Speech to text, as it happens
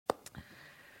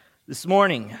This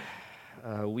morning,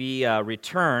 we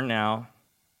return now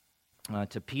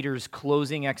to Peter's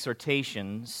closing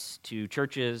exhortations to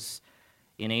churches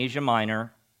in Asia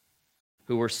Minor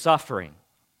who were suffering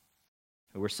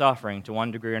to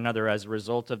one degree or another as a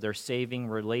result of their saving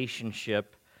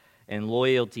relationship and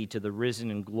loyalty to the risen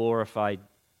and glorified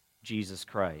Jesus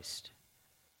Christ,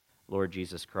 Lord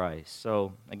Jesus Christ.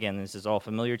 So, again, this is all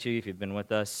familiar to you if you've been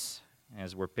with us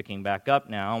as we're picking back up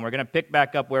now. And we're going to pick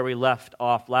back up where we left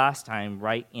off last time,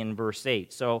 right in verse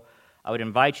 8. So I would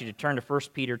invite you to turn to 1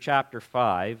 Peter chapter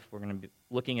 5. We're going to be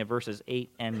looking at verses 8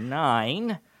 and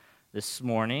 9 this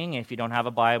morning. If you don't have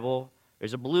a Bible,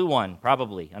 there's a blue one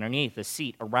probably underneath the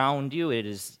seat around you. It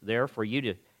is there for you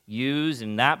to use.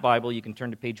 In that Bible, you can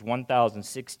turn to page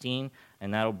 1016,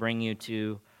 and that'll bring you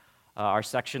to our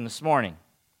section this morning.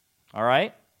 All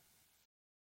right?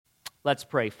 Let's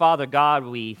pray. Father God,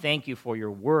 we thank you for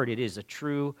your word. It is a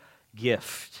true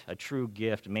gift, a true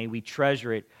gift. May we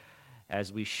treasure it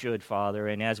as we should, Father.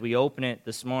 And as we open it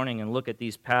this morning and look at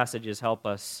these passages, help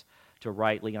us to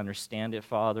rightly understand it,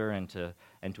 Father, and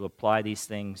to apply these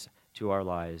things to our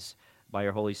lives. By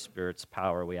your Holy Spirit's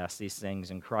power, we ask these things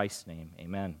in Christ's name.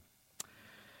 Amen.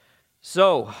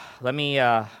 So, let me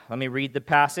read the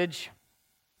passage,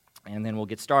 and then we'll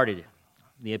get started.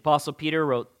 The Apostle Peter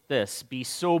wrote this: be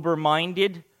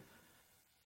sober-minded.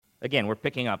 Again, we're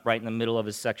picking up right in the middle of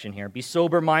his section here. Be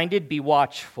sober-minded, be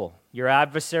watchful. Your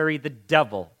adversary, the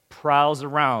devil, prowls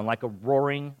around like a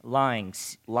roaring lion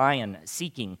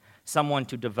seeking someone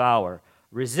to devour.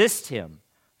 Resist him,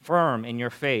 firm in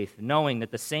your faith, knowing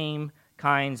that the same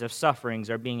kinds of sufferings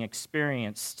are being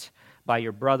experienced by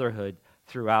your brotherhood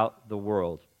throughout the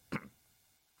world.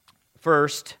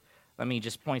 First, let me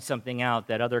just point something out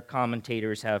that other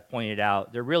commentators have pointed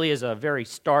out. There really is a very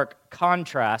stark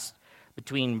contrast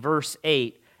between verse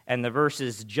 8 and the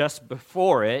verses just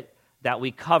before it that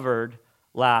we covered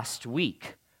last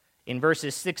week. In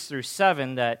verses 6 through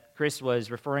 7 that Chris was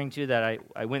referring to, that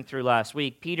I went through last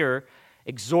week, Peter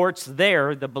exhorts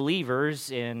there the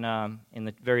believers in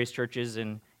the various churches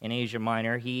in Asia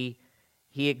Minor. He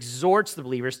exhorts the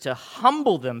believers to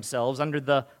humble themselves under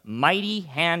the mighty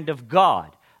hand of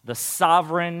God, the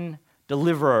sovereign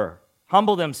deliverer.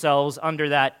 Humble themselves under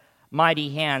that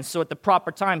mighty hand, so at the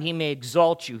proper time he may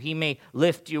exalt you, he may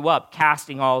lift you up,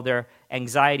 casting all their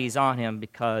anxieties on him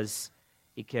because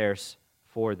he cares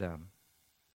for them.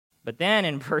 But then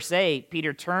in verse 8,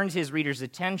 Peter turns his reader's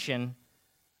attention,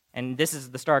 and this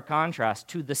is the stark contrast,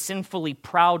 to the sinfully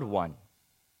proud one.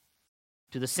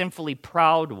 To the sinfully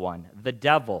proud one, the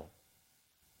devil,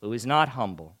 who is not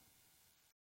humble,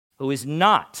 who is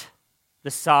not the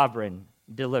sovereign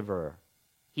deliverer.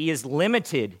 He is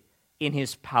limited in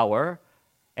his power,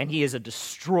 and he is a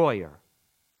destroyer.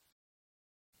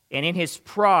 And in his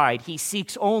pride, he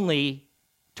seeks only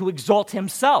to exalt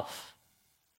himself,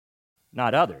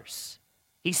 not others.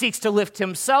 He seeks to lift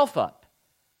himself up.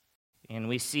 And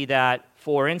we see that,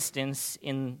 for instance,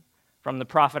 from the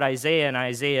prophet Isaiah in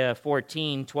Isaiah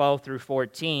 14, 12 through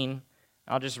 14.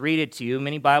 I'll just read it to you.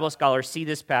 Many Bible scholars see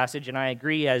this passage, and I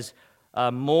agree, as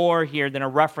more here than a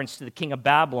reference to the king of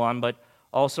Babylon, but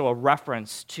also a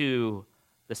reference to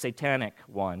the satanic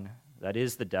one, that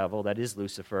is the devil, that is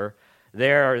Lucifer.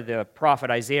 There, the prophet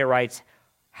Isaiah writes,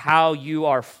 how you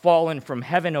are fallen from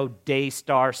heaven, O day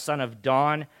star, son of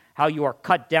dawn, how you are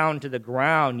cut down to the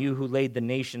ground, you who laid the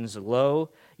nations low.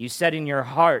 You said in your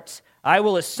heart, I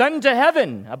will ascend to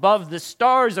heaven, above the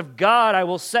stars of God I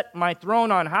will set my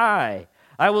throne on high.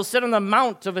 I will sit on the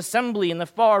mount of assembly in the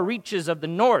far reaches of the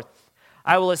north.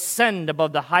 I will ascend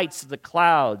above the heights of the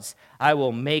clouds. I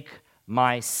will make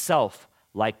myself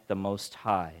like the Most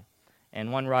High.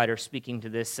 And one writer speaking to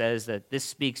this says that this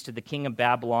speaks to the king of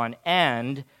Babylon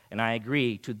and I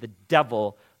agree, to the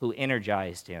devil who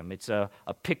energized him. It's a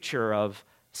picture of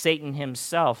Satan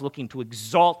himself looking to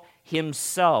exalt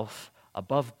himself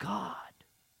above God.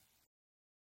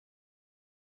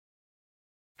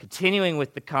 Continuing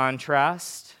with the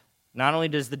contrast, not only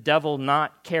does the devil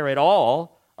not care at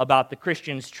all about the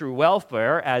Christian's true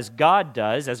welfare, as God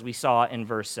does, as we saw in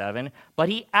verse 7, but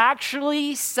he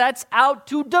actually sets out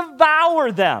to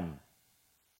devour them.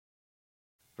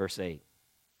 Verse 8.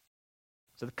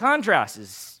 So the contrast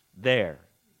is there.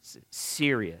 It's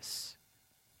serious.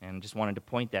 And just wanted to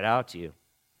point that out to you.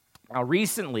 Now,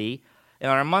 recently, in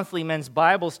our monthly men's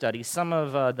Bible study, some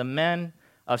of the men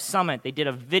of Summit, they did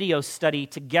a video study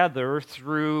together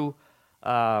through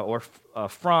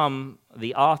from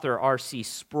the author R.C.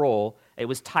 Sproul. It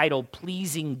was titled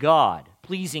Pleasing God.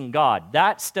 Pleasing God.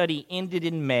 That study ended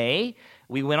in May.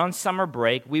 We went on summer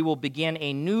break. We will begin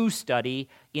a new study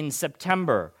in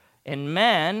September. And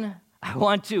men, I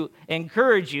want to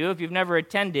encourage you, if you've never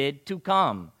attended, to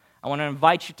come. I want to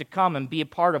invite you to come and be a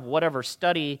part of whatever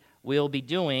study we'll be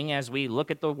doing as we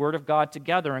look at the Word of God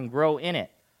together and grow in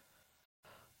it.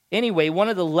 Anyway, one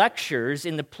of the lectures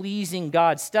in the Pleasing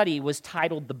God study was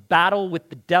titled The Battle with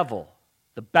the Devil.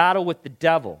 The Battle with the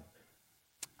Devil.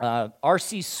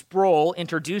 R.C. Sproul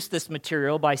introduced this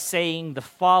material by saying the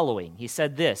following. He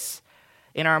said this: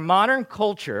 in our modern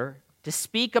culture, to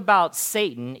speak about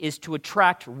Satan is to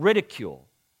attract ridicule.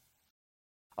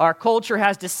 Our culture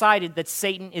has decided that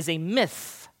Satan is a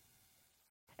myth,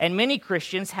 and many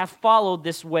Christians have followed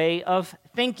this way of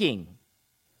thinking.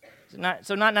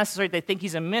 So not necessarily they think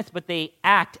he's a myth, but they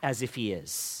act as if he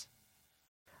is.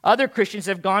 Other Christians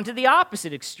have gone to the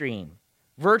opposite extreme,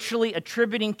 virtually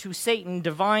attributing to Satan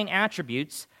divine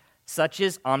attributes such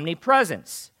as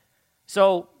omnipresence.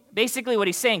 So basically what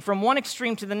he's saying, from one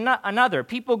extreme to another,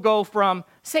 people go from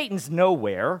Satan's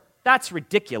nowhere, that's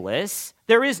ridiculous,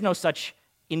 there is no such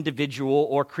individual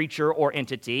or creature or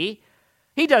entity,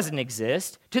 he doesn't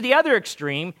exist, to the other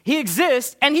extreme, he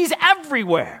exists and he's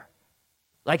everywhere.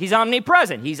 Like he's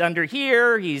omnipresent, he's under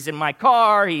here, he's in my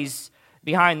car, he's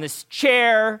behind this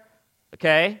chair,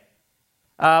 okay?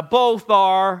 Both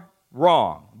are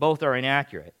wrong. Both are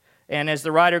inaccurate. And as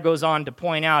the writer goes on to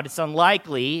point out, it's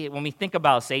unlikely, when we think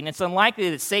about Satan, it's unlikely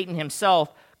that Satan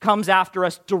himself comes after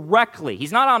us directly.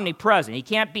 He's not omnipresent. He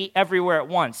can't be everywhere at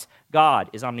once. God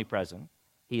is omnipresent.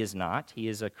 He is not. He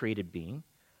is a created being.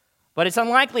 But it's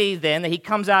unlikely then that he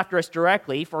comes after us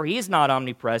directly, for he is not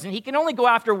omnipresent. He can only go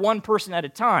after one person at a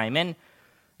time. And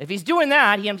if he's doing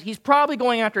that, he's probably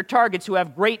going after targets who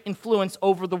have great influence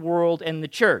over the world and the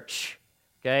church.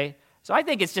 Okay? So I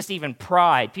think it's just even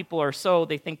pride. People are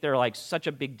they think they're like such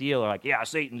a big deal. They're like, yeah,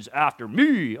 Satan's after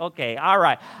me. Okay, all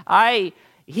right.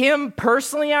 Him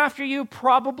personally after you?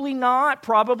 Probably not.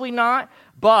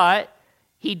 But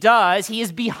he does. He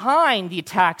is behind the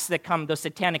attacks that come, the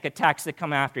satanic attacks that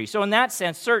come after you. So in that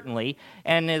sense, certainly,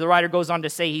 and the writer goes on to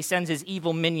say he sends his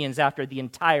evil minions after the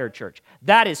entire church.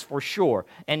 That is for sure.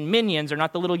 And minions are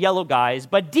not the little yellow guys,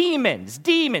 but demons,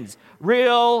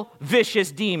 real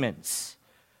vicious demons.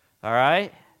 All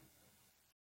right?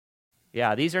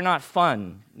 Yeah, these are not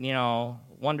fun,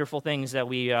 wonderful things that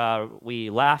we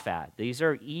laugh at. These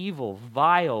are evil,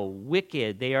 vile,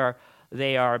 wicked. They are,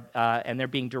 and they're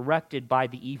being directed by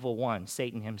the evil one,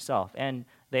 Satan himself, and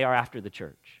they are after the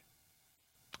church.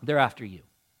 They're after you.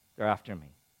 They're after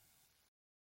me.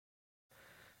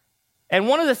 And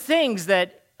one of the things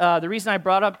that the reason I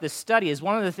brought up this study is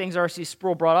one of the things R.C.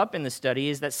 Sproul brought up in the study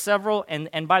is that several,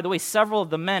 and by the way, several of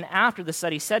the men after the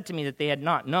study said to me that they had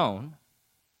not known,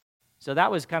 so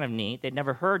that was kind of neat, they'd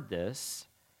never heard this,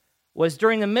 was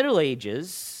during the Middle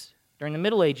Ages,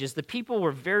 the people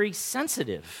were very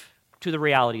sensitive to the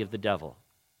reality of the devil,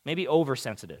 maybe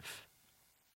oversensitive.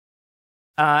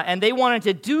 And they wanted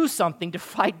to do something to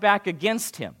fight back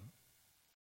against him.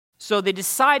 So they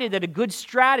decided that a good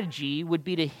strategy would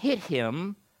be to hit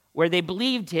him where they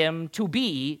believed him to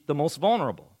be the most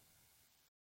vulnerable,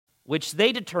 which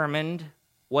they determined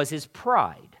was his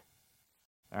pride.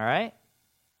 All right?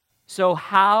 So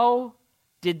how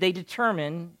did they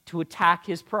determine to attack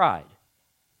his pride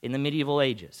in the medieval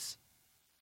ages?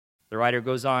 The writer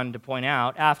goes on to point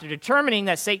out, after determining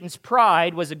that Satan's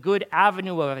pride was a good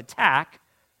avenue of attack,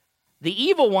 the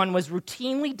evil one was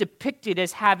routinely depicted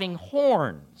as having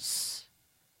horns,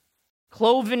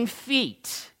 cloven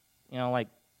feet, like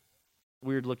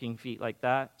weird-looking feet like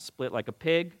that, split like a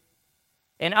pig,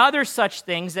 and other such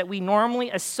things that we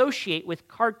normally associate with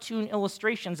cartoon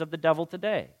illustrations of the devil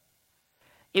today.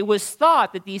 It was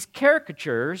thought that these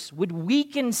caricatures would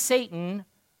weaken Satan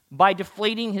by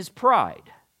deflating his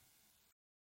pride.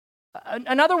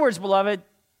 In other words, beloved,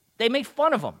 they made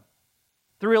fun of him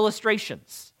through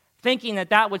illustrations, thinking that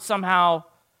that would somehow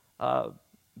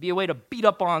be a way to beat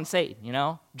up on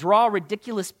Satan, Draw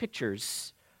ridiculous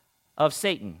pictures of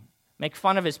Satan. Make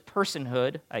fun of his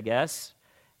personhood, I guess,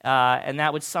 and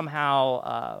that would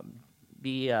somehow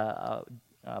be a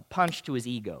punch to his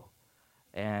ego.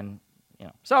 And,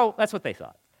 so that's what they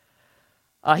thought.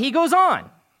 He goes on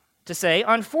to say,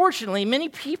 unfortunately, many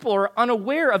people are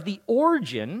unaware of the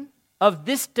origin of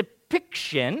this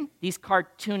depiction, these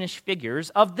cartoonish figures,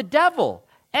 of the devil.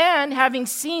 And having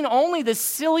seen only the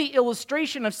silly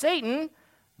illustration of Satan,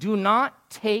 do not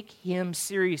take him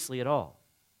seriously at all.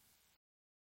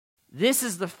 This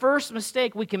is the first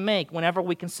mistake we can make whenever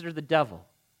we consider the devil.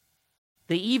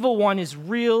 The evil one is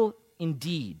real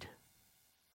indeed,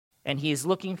 and he is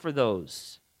looking for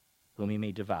those whom he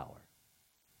may devour.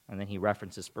 And then he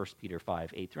references 1 Peter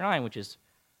 5, 8 through 9, which is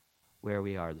where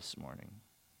we are this morning.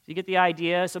 Do you get the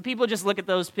idea? So people just look at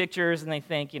those pictures and they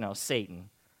think, Satan.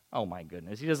 Oh my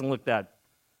goodness, he doesn't look that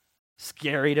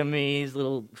scary to me. His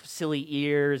little silly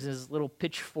ears, his little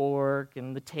pitchfork,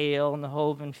 and the tail, and the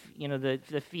hoven,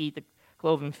 the feet, the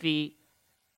cloven feet.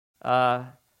 And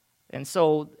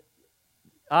so,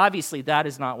 obviously, that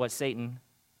is not what Satan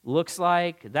looks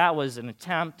like. That was an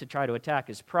attempt to try to attack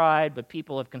his pride, but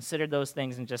people have considered those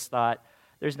things and just thought,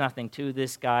 there's nothing to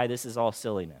this guy. This is all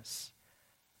silliness.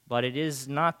 But it is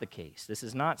not the case. This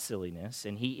is not silliness,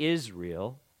 and he is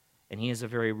real, and he is a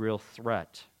very real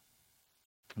threat.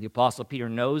 The Apostle Peter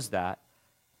knows that,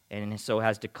 and so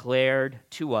has declared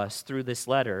to us through this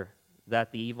letter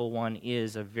that the evil one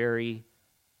is a very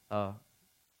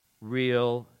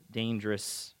real,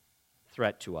 dangerous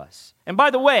threat to us. And by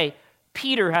the way,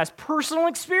 Peter has personal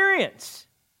experience.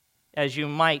 As you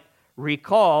might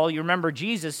recall, you remember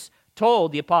Jesus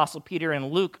told the Apostle Peter in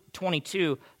Luke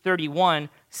 22:31,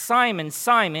 Simon,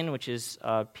 Simon, which is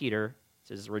Peter, it's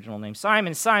his original name,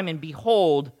 Simon, Simon,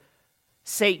 behold,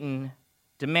 Satan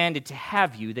demanded to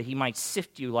have you that he might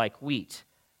sift you like wheat,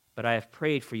 but I have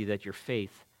prayed for you that your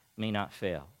faith may not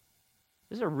fail.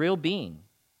 This is a real being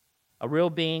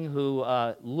who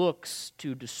looks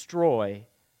to destroy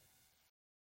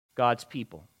God's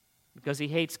people because he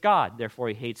hates God, therefore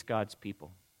he hates God's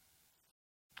people.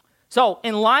 So,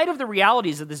 in light of the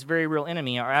realities of this very real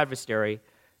enemy, our adversary,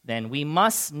 then we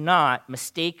must not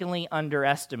mistakenly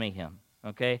underestimate him,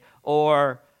 okay,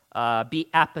 or be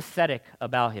apathetic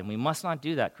about him. We must not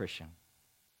do that, Christian.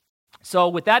 So,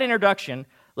 with that introduction,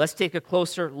 let's take a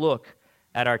closer look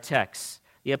at our text.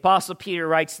 The Apostle Peter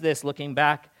writes this, looking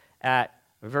back at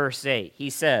verse 8. He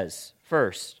says,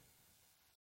 first,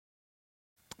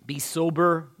 be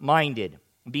sober-minded.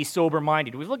 Be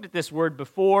sober-minded. We've looked at this word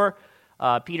before.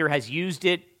 Peter has used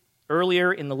it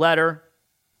earlier in the letter.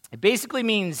 It basically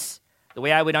means, the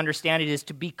way I would understand it, is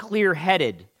to be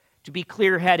clear-headed,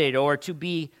 or to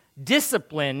be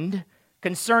disciplined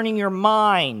concerning your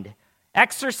mind.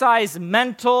 Exercise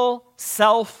mental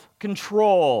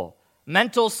self-control.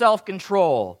 Mental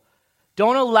self-control.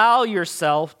 Don't allow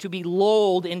yourself to be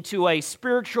lulled into a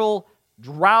spiritual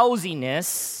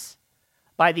drowsiness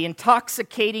by the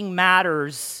intoxicating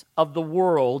matters of the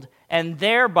world and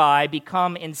thereby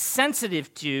become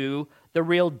insensitive to the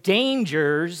real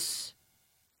dangers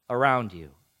around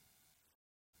you.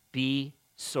 Be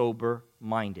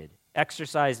sober-minded.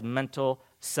 Exercise mental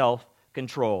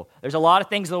self-control. There's a lot of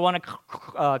things that want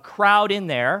to crowd in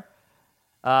there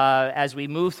as we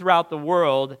move throughout the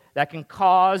world that can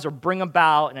cause or bring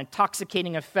about an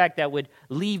intoxicating effect that would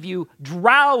leave you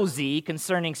drowsy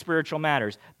concerning spiritual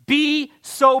matters. Be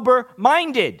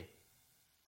sober-minded.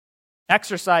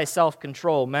 Exercise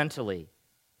self-control mentally.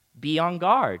 Be on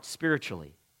guard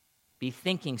spiritually. Be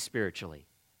thinking spiritually.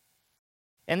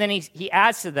 And then he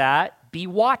adds to that, be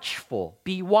watchful.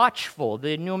 Be watchful.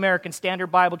 The New American Standard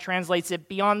Bible translates it,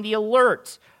 be on the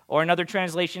alert. Or another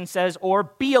translation says, or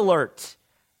be alert.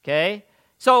 Okay?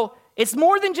 So it's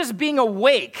more than just being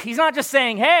awake. He's not just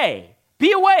saying, hey,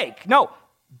 be awake. No,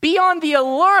 be on the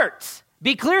alert.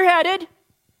 Be clear-headed.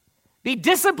 Be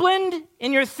disciplined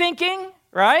in your thinking,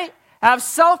 right? Have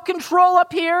self-control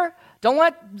up here. Don't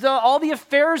let all the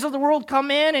affairs of the world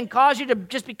come in and cause you to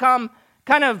just become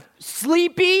kind of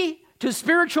sleepy to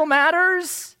spiritual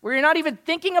matters where you're not even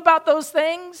thinking about those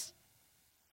things.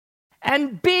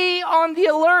 And be on the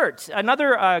alert.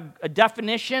 Another a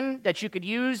definition that you could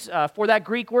use for that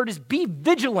Greek word is be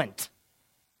vigilant.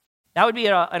 That would be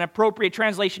an appropriate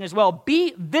translation as well.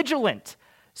 Be vigilant.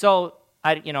 So,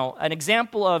 an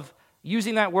example of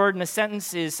using that word in a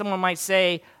sentence is someone might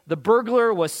say, the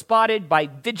burglar was spotted by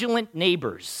vigilant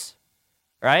neighbors,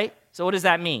 right? So what does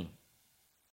that mean?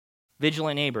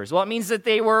 Vigilant neighbors. Well, it means that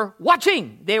they were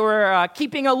watching. They were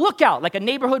keeping a lookout, like a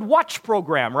neighborhood watch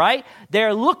program, right?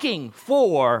 They're looking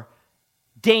for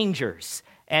dangers.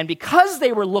 And because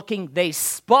they were looking, they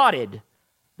spotted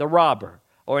the robber.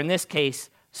 Or in this case,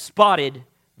 spotted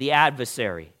the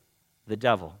adversary, the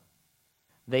devil.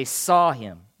 They saw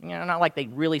him. Not like they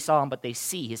really saw him, but they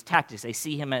see his tactics. They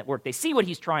see him at work. They see what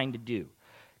he's trying to do.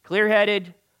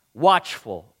 Clear-headed,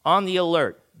 watchful, on the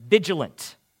alert,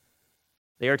 vigilant.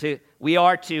 We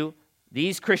are to,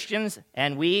 these Christians,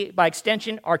 and we, by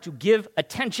extension, are to give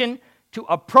attention to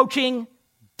approaching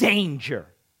danger.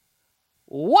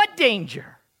 What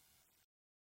danger?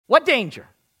 What danger?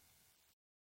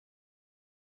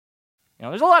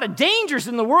 There's a lot of dangers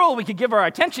in the world we could give our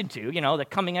attention to. The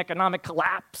coming economic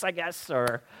collapse, I guess,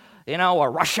 or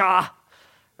Russia,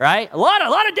 right? A lot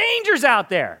of dangers out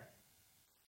there.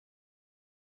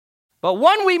 But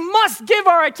one we must give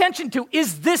our attention to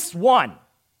is this one.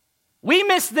 We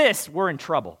miss this, we're in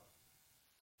trouble.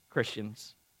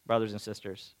 Christians, brothers and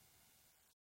sisters.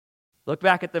 Look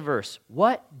back at the verse.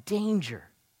 What danger?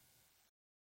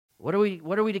 What are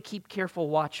we to keep careful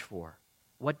watch for?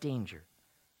 What danger?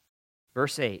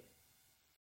 Verse 8.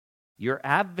 Your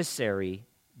adversary,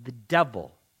 the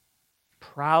devil,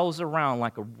 prowls around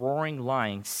like a roaring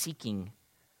lion seeking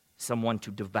someone to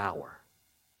devour.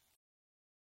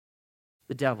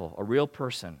 The devil, a real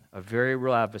person, a very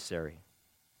real adversary,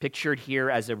 pictured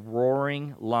here as a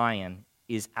roaring lion,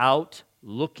 is out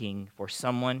looking for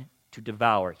someone to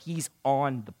devour. He's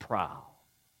on the prowl.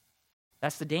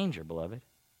 That's the danger, beloved.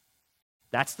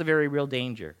 That's the very real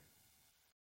danger.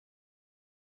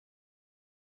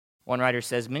 One writer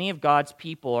says, many of God's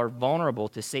people are vulnerable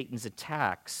to Satan's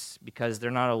attacks because they're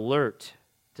not alert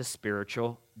to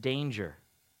spiritual danger.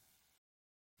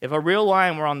 If a real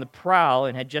lion were on the prowl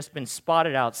and had just been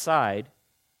spotted outside,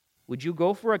 would you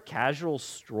go for a casual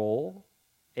stroll,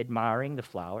 admiring the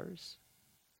flowers?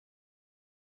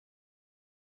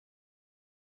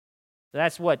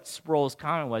 That's what Sproul's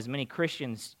comment was. Many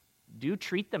Christians do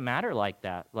treat the matter like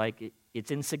that, like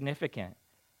it's insignificant.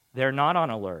 They're not on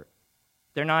alert.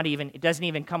 It doesn't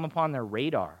even come upon their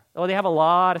radar. Oh, they have a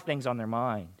lot of things on their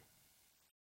mind,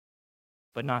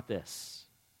 but not this.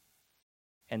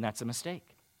 And that's a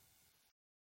mistake.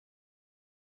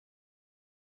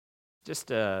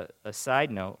 Just a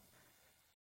side note,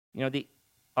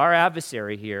 our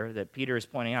adversary here that Peter is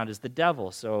pointing out is the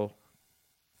devil. So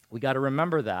we got to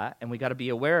remember that, and we got to be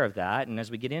aware of that. And as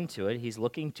we get into it, he's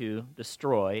looking to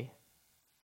destroy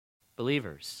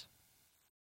believers.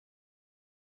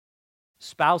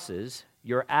 Spouses,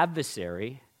 your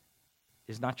adversary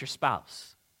is not your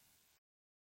spouse.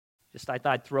 I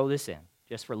thought I'd throw this in,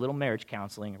 just for a little marriage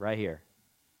counseling right here.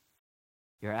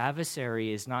 Your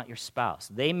adversary is not your spouse.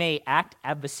 They may act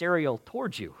adversarial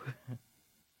towards you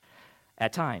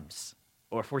at times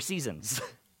or for seasons,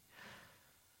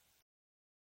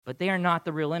 but they are not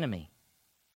the real enemy.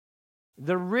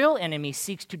 The real enemy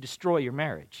seeks to destroy your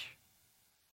marriage.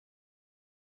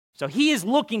 So he is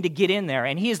looking to get in there,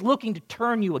 and he is looking to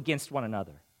turn you against one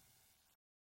another.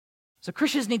 So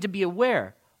Christians need to be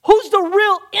aware. Who's the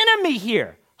real enemy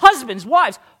here? Husbands,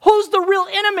 wives, who's the real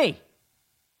enemy?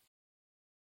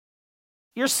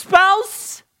 Your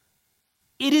spouse?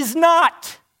 It is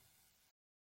not.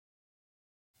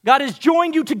 God has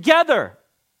joined you together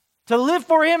to live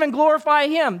for him and glorify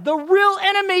him. The real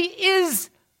enemy is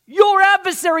your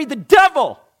adversary, the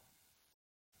devil,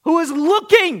 who is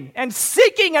looking and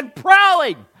seeking and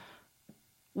prowling,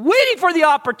 waiting for the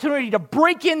opportunity to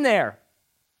break in there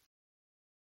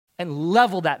and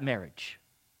level that marriage.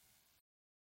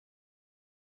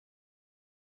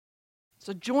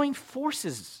 So join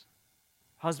forces,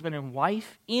 husband and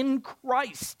wife, in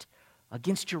Christ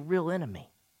against your real enemy.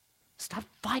 Stop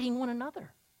fighting one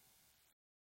another.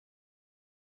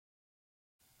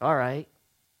 All right.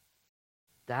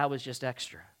 That was just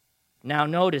extra. Now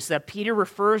notice that Peter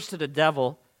refers to the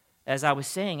devil, as I was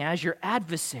saying, as your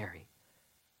adversary.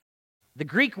 The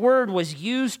Greek word was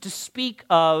used to speak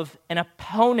of an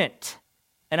opponent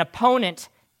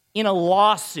in a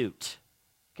lawsuit.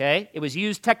 Okay? It was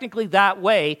used technically that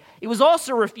way. It was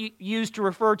also used to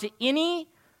refer to any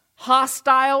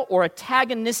hostile or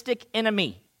antagonistic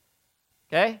enemy.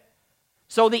 Okay?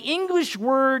 So the English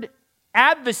word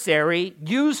adversary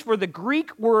used for the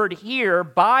Greek word here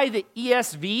by the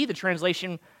ESV, the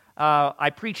translation I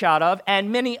preach out of,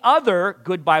 and many other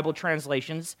good Bible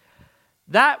translations,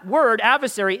 that word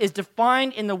adversary is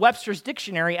defined in the Webster's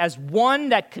Dictionary as one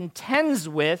that contends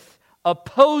with,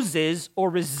 opposes, or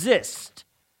resists.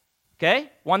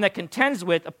 Okay? One that contends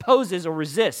with, opposes, or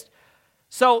resists.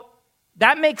 So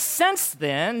that makes sense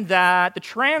then that the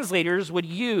translators would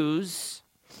use,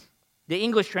 the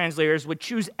English translators would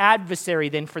choose adversary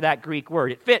then for that Greek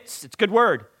word. It fits. It's a good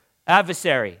word.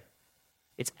 Adversary.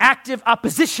 It's active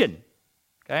opposition.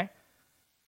 Okay?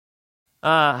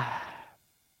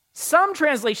 Some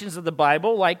translations of the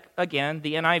Bible, like, again,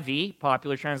 the NIV,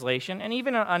 popular translation, and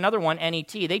even another one,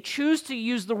 NET, they choose to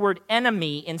use the word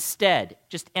enemy instead,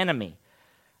 just enemy.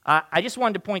 I just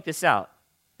wanted to point this out.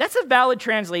 That's a valid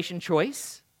translation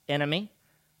choice, enemy,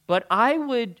 but I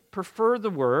would prefer the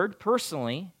word,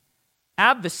 personally,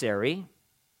 adversary,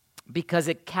 because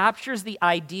it captures the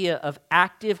idea of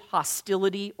active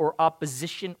hostility or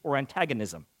opposition or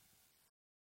antagonism.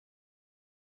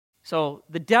 So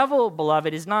the devil,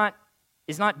 beloved, is not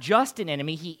just an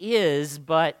enemy. He is,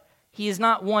 but he is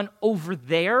not one over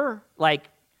there. Like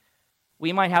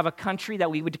we might have a country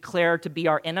that we would declare to be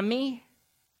our enemy.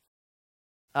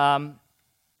 But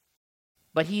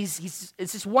it's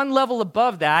just one level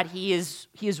above that. He is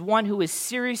one who is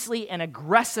seriously and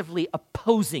aggressively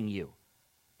opposing you.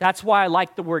 That's why I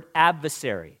like the word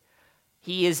adversary.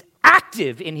 He is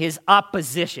active in his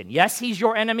opposition. Yes, he's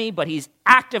your enemy, but he's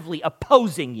actively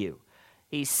opposing you.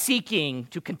 He's seeking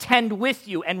to contend with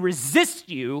you and resist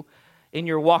you in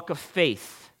your walk of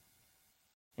faith,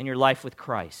 in your life with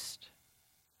Christ.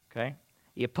 Okay?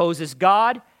 He opposes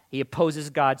God. He opposes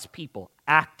God's people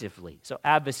actively. So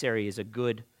adversary is a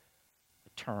good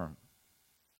term.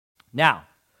 Now,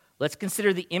 let's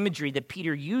consider the imagery that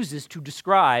Peter uses to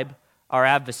describe our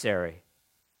adversary.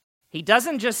 He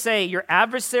doesn't just say, your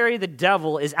adversary, the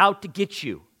devil, is out to get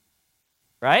you.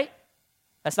 Right?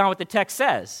 That's not what the text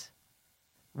says.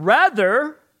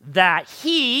 Rather, that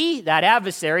he, that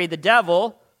adversary, the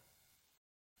devil,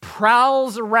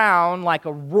 prowls around like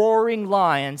a roaring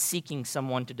lion seeking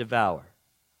someone to devour.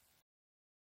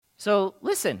 So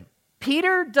listen,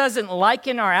 Peter doesn't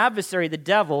liken our adversary, the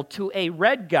devil, to a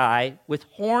red guy with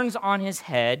horns on his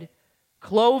head,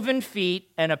 cloven feet,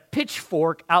 and a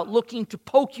pitchfork out looking to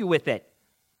poke you with it.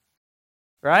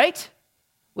 Right?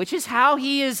 Which is how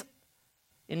he is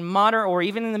in modern or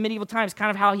even in the medieval times, kind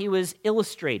of how he was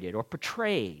illustrated or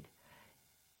portrayed.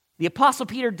 The Apostle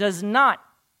Peter does not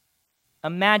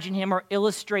imagine him or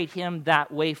illustrate him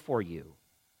that way for you.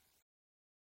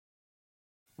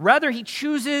 Rather, he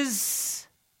chooses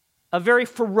a very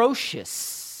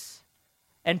ferocious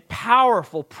and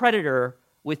powerful predator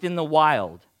within the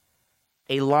wild,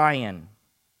 a lion,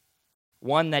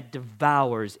 one that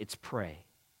devours its prey.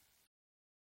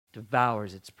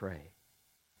 Devours its prey.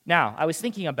 Now, I was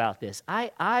thinking about this.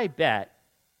 I bet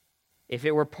if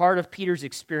it were part of Peter's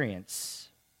experience,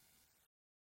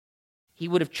 he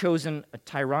would have chosen a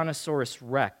Tyrannosaurus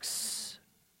Rex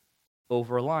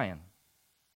over a lion.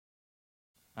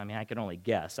 I mean, I can only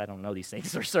guess. I don't know these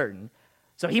things for certain.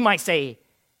 So he might say,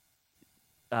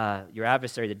 your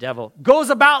adversary, the devil,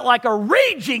 goes about like a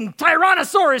raging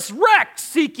Tyrannosaurus Rex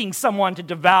seeking someone to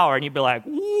devour. And you'd be like,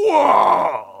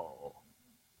 whoa!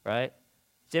 Right?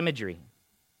 It's imagery.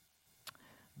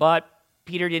 But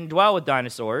Peter didn't dwell with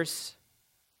dinosaurs.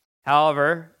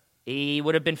 However, he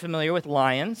would have been familiar with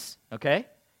lions, okay?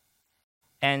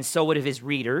 And so would have his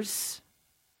readers.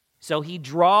 So he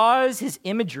draws his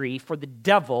imagery for the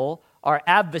devil, our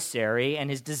adversary,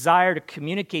 and his desire to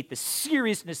communicate the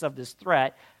seriousness of this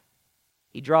threat.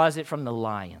 He draws it from the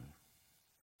lion.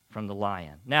 From the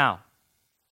lion. Now,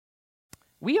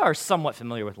 we are somewhat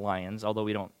familiar with lions, although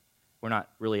we're not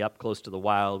really up close to the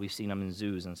wild. We've seen them in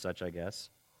zoos and such, I guess.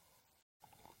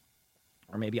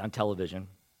 Or maybe on television.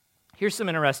 Here's some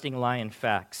interesting lion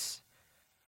facts.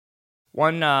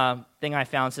 One thing I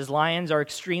found says lions are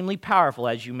extremely powerful,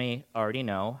 as you may already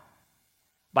know.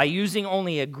 By using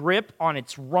only a grip on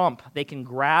its rump, they can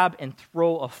grab and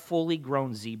throw a fully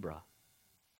grown zebra.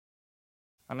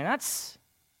 I mean, that's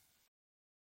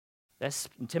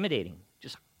intimidating.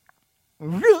 Just,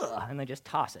 and they just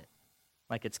toss it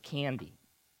like it's candy.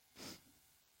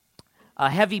 A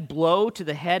heavy blow to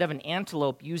the head of an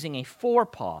antelope using a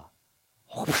forepaw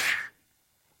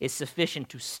is sufficient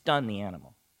to stun the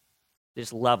animal. They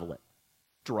just level it,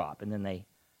 drop, and then they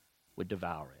would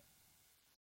devour it.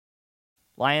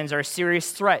 Lions are a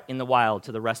serious threat in the wild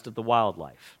to the rest of the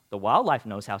wildlife. The wildlife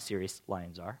knows how serious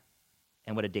lions are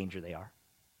and what a danger they are.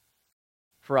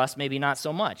 For us, maybe not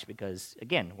so much because,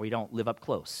 again, we don't live up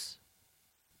close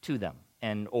to them,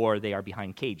 or they are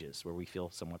behind cages where we feel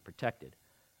somewhat protected.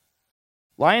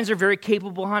 Lions are very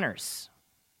capable hunters,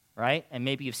 right? And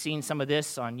maybe you've seen some of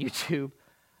this on YouTube,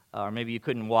 or maybe you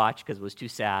couldn't watch because it was too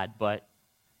sad, but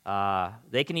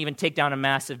they can even take down a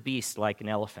massive beast like an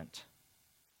elephant.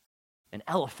 An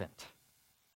elephant.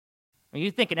 When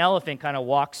you think an elephant kind of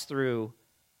walks through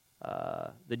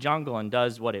the jungle and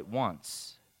does what it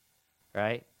wants,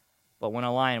 right? But when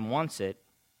a lion wants it,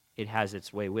 it has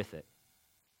its way with it.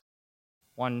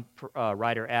 One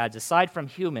writer adds, aside from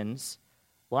humans,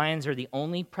 lions are the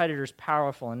only predators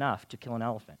powerful enough to kill an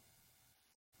elephant.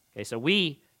 Okay, so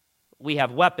we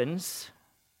have weapons,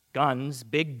 guns,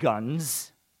 big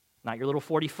guns, not your little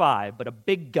 45, but a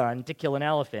big gun to kill an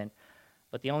elephant.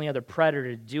 But the only other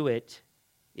predator to do it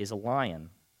is a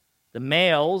lion. The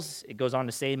males, it goes on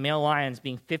to say, male lions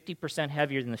being 50%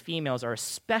 heavier than the females are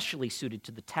especially suited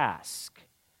to the task.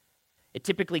 It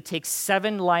typically takes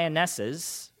 7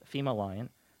 lionesses, a female lion,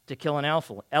 to kill an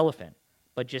elephant,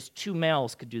 but just 2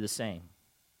 males could do the same.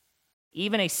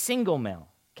 Even a single male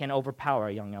can overpower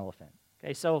a young elephant.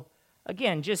 Okay, so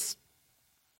again, just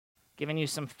giving you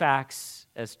some facts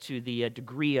as to the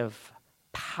degree of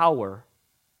power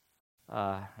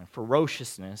and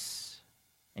ferociousness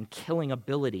and killing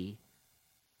ability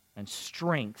and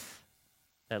strength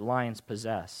that lions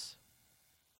possess.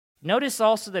 Notice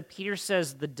also that Peter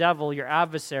says the devil, your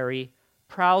adversary,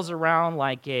 prowls around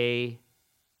like a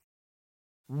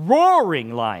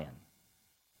roaring lion,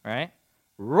 right?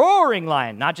 Roaring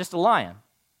lion, not just a lion.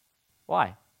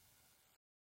 Why?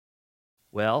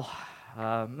 Well,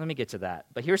 let me get to that.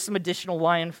 But here's some additional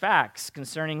lion facts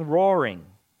concerning roaring,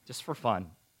 just for fun,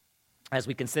 as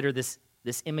we consider this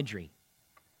imagery.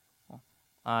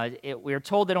 We are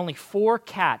told that only 4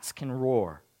 cats can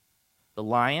roar: the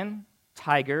lion,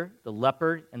 tiger, the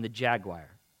leopard, and the jaguar.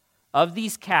 Of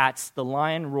these cats, the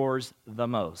lion roars the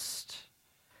most.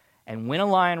 And when a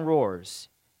lion roars,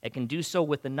 it can do so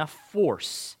with enough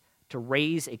force to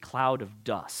raise a cloud of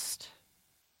dust.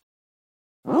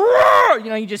 Roar!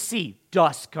 You just see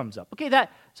dust comes up. Okay,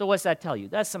 so what's that tell you?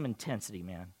 That's some intensity,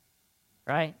 man.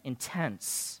 Right?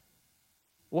 Intense.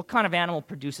 What kind of animal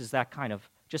produces that kind of,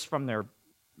 just from their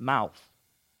mouth?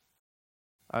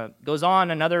 Goes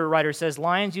on, another writer says,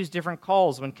 lions use different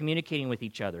calls when communicating with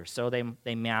each other. So they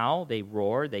meow, they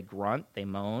roar, they grunt, they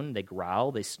moan, they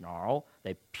growl, they snarl,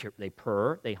 they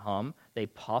purr, they hum, they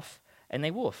puff, and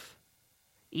they woof.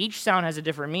 Each sound has a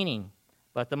different meaning,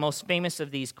 but the most famous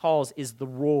of these calls is the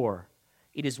roar.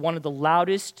 It is one of the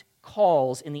loudest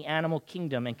calls in the animal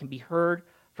kingdom and can be heard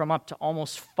from up to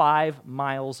almost 5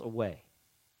 miles away.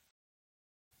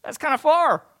 That's kind of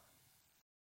far.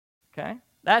 Okay?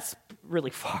 That's really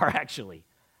far, actually.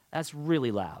 That's really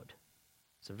loud.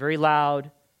 It's very loud,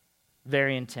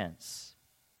 very intense.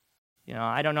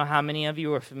 I don't know how many of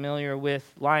you are familiar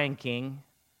with Lion King.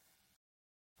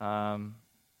 Maybe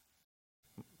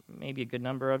a good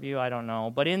number of you, I don't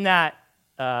know. But in that,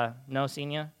 no,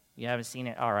 Senia? You haven't seen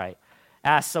it? All right.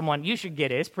 Ask someone. You should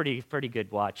get it. It's pretty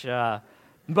good watch.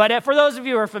 But for those of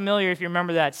you who are familiar, if you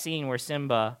remember that scene where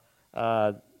Simba,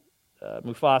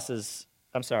 Mufasa's,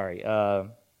 I'm sorry,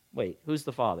 wait, who's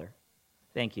the father?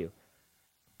 Thank you.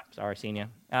 Sorry, Senia.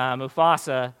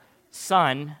 Mufasa,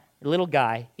 son, a little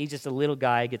guy, he's just a little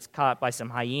guy, gets caught by some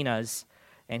hyenas,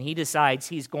 and he decides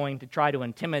he's going to try to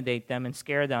intimidate them and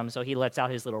scare them, so he lets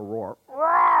out his little roar.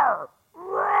 Roar!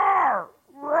 Roar!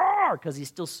 Roar! Because he's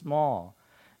still small.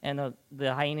 And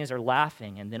the hyenas are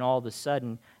laughing, and then all of a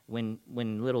sudden, when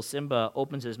little Simba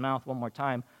opens his mouth one more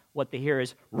time, what they hear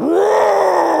is,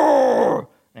 roar!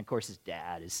 And of course, his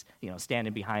dad is,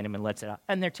 standing behind him and lets it out.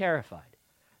 And they're terrified.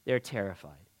 They're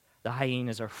terrified. The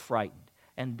hyenas are frightened.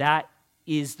 And that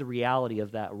is the reality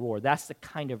of that roar. That's the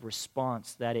kind of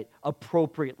response that it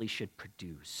appropriately should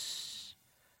produce.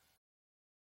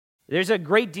 There's a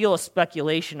great deal of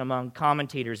speculation among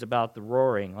commentators about the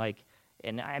roaring.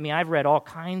 I've read all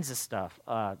kinds of stuff.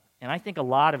 And I think a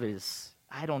lot of it is,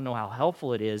 I don't know how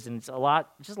helpful it is. And it's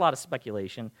just a lot of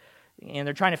speculation. And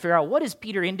they're trying to figure out, what is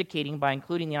Peter indicating by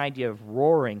including the idea of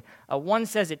roaring? One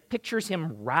says it pictures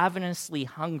him ravenously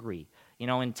hungry,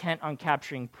 intent on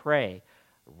capturing prey.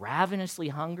 Ravenously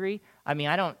hungry? I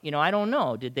don't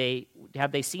know.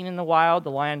 Have they seen in the wild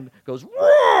the lion goes,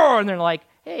 roar, and they're like,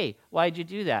 hey, why'd you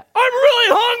do that? I'm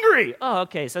really hungry! Oh,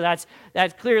 okay, so that's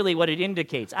clearly what it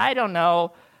indicates. I don't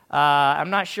know. I'm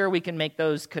not sure we can make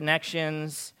those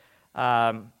connections.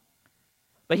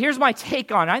 But here's my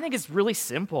take on it. I think it's really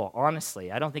simple,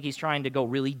 honestly. I don't think he's trying to go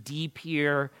really deep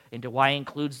here into why he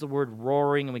includes the word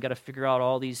roaring, and we got to figure out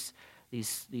all these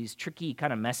tricky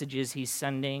kind of messages he's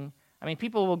sending.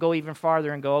 People will go even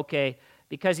farther and go, okay,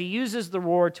 because he uses the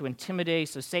roar to intimidate,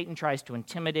 so Satan tries to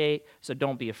intimidate, so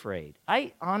don't be afraid.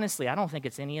 I don't think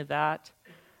it's any of that.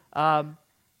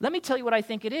 Let me tell you what I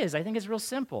think it is. I think it's real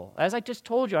simple. As I just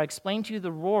told you, I explained to you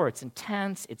the roar. It's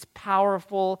intense, it's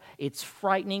powerful, it's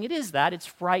frightening. It is that, it's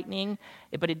frightening,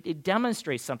 but it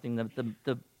demonstrates something,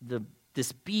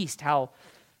 this beast, how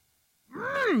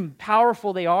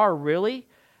powerful they are, really.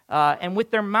 And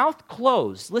with their mouth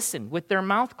closed, listen, with their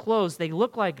mouth closed, they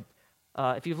look like,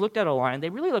 if you've looked at a lion, they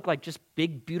really look like just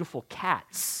big, beautiful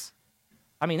cats.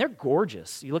 They're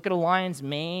gorgeous. You look at a lion's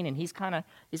mane, and he's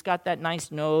got that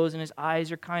nice nose, and his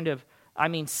eyes are kind of,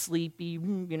 sleepy,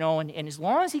 and as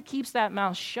long as he keeps that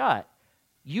mouth shut,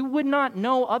 you would not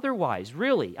know otherwise,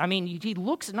 really. He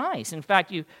looks nice. In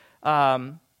fact,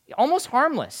 almost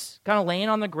harmless, kind of laying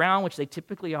on the ground, which they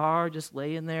typically are, just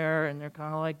laying there, and they're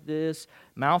kind of like this,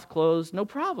 mouth closed, no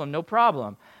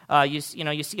problem. You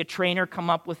see a trainer come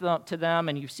up to them,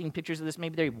 and you've seen pictures of this,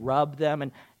 maybe they rub them,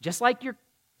 and just like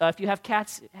if you have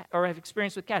cats or have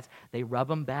experience with cats, they rub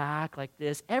them back like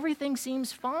this. Everything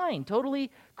seems fine. Totally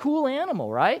cool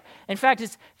animal, right? In fact,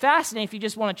 it's fascinating if you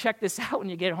just want to check this out when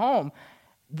you get home.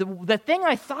 The thing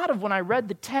I thought of when I read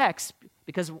the text,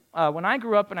 because when I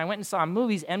grew up and I went and saw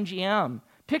movies, MGM,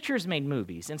 Pictures made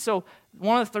movies. And so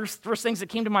one of the first things that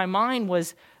came to my mind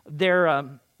was they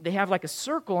have like a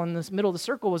circle, and in the middle of the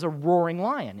circle was a roaring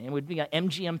lion. It would be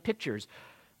MGM Pictures.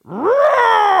 Roar!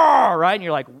 roar, right? And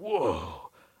you're like, whoa,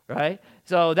 right?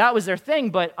 So that was their thing,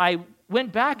 but I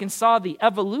went back and saw the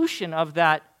evolution of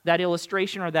that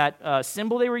illustration or that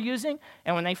symbol they were using,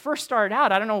 and when they first started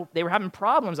out, I don't know, they were having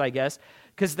problems, I guess,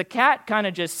 because the cat kind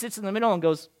of just sits in the middle and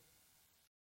goes,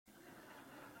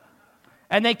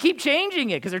 and they keep changing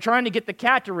it because they're trying to get the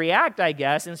cat to react, I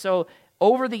guess, and so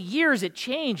over the years, it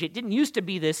changed. It didn't used to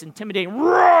be this intimidating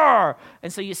roar.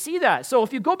 And so you see that. So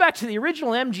if you go back to the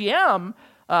original MGM,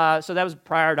 so that was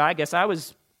prior to, I guess, I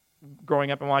was growing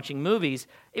up and watching movies,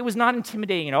 it was not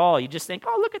intimidating at all. You just think,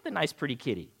 oh, look at the nice, pretty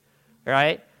kitty,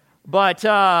 right? But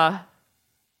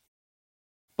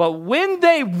when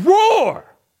they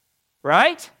roar,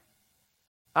 right,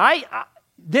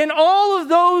 then all of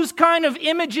those kind of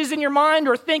images in your mind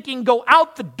or thinking go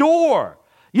out the door.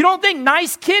 You don't think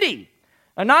nice kitty.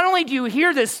 And not only do you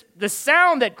hear the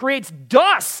sound that creates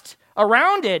dust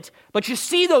around it, but you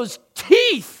see those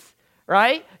teeth,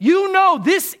 right? You know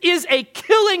this is a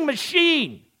killing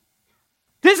machine.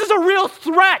 This is a real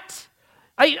threat.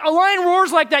 A lion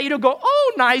roars like that, you don't go,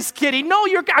 oh, nice kitty. No,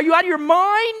 are you out of your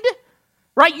mind?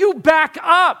 Right? You back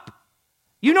up.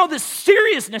 You know the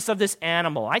seriousness of this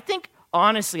animal.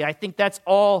 Honestly, I think that's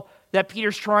all that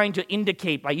Peter's trying to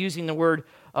indicate by using the word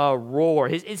roar.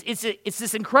 It's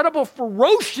this incredible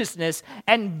ferociousness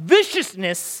and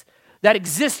viciousness that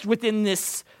exists within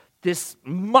this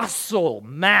muscle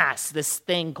mass, this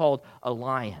thing called a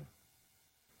lion.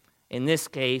 In this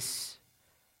case,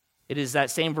 it is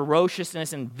that same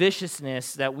ferociousness and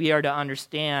viciousness that we are to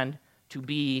understand to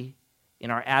be in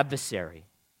our adversary.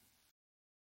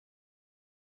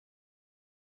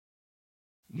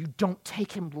 You don't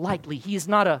take him lightly. He's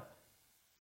not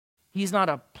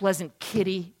a pleasant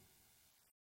kitty.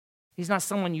 He's not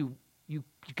someone you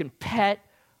can pet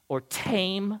or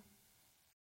tame.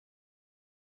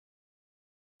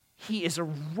 He is a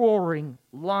roaring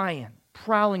lion,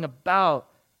 prowling about,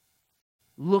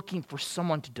 looking for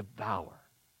someone to devour.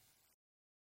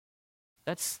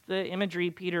 That's the imagery,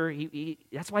 Peter,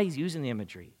 that's why he's using the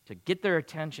imagery, to get their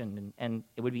attention, and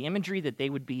it would be imagery that they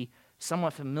would be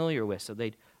somewhat familiar with, so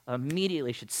they'd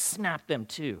immediately should snap them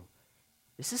to.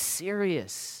 This is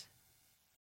serious.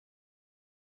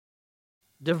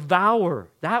 Devour.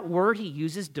 That word he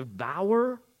uses,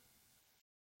 devour,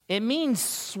 it means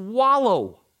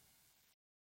swallow.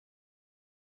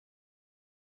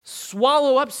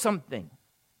 Swallow up something.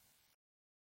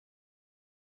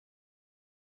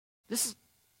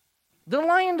 The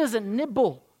lion doesn't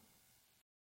nibble.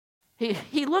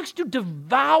 He looks to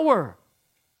devour.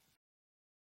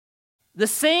 The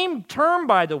same term,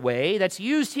 by the way, that's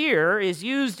used here is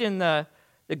used in the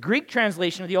Greek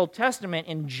translation of the Old Testament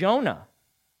in Jonah.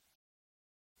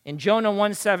 In Jonah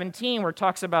 1:17, where it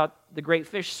talks about the great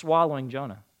fish swallowing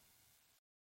Jonah.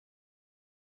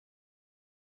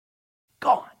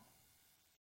 Gone.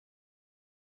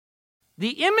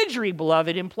 The imagery,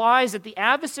 beloved, implies that the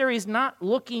adversary is not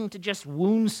looking to just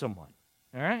wound someone,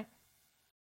 all right?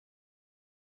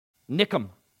 Nick them.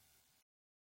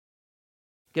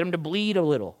 Get them to bleed a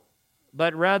little.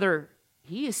 But rather,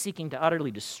 he is seeking to utterly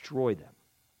destroy them.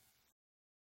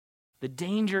 The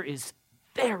danger is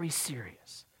very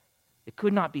serious. It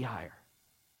could not be higher.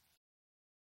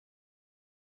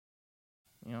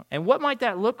 And what might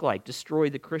that look like, destroy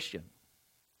the Christian?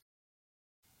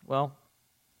 Well,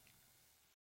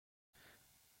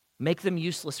 make them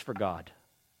useless for God.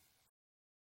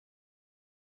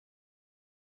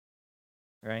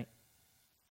 Right?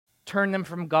 Turn them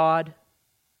from God.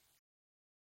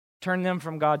 Turn them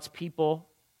from God's people.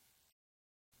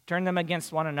 Turn them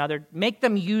against one another. Make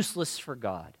them useless for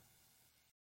God,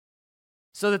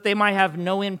 so that they might have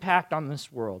no impact on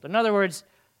this world. In other words,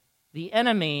 the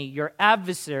enemy, your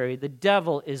adversary, the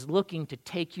devil, is looking to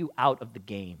take you out of the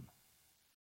game,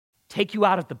 take you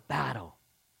out of the battle,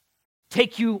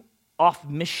 take you off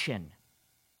mission,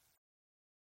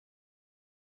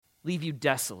 leave you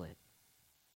desolate,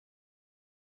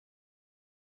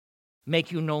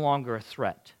 make you no longer a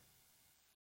threat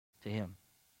to him.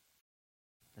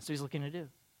 That's what he's looking to do.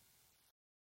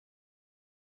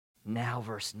 Now,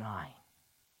 verse 9.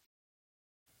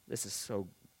 This is so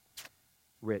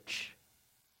rich.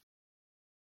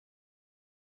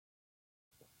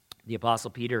 The Apostle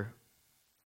Peter,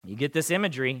 you get this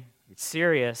imagery, it's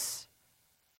serious.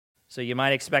 So you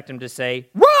might expect him to say,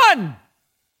 run!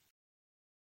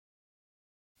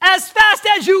 As fast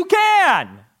as you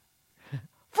can!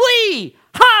 Flee!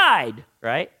 Hide!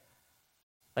 Right?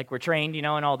 Like we're trained, in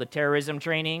all the terrorism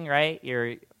training, right?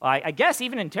 I guess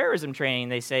even in terrorism training,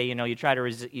 they say, you try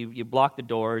to you block the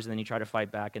doors, and then you try to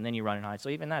fight back, and then you run and hide. So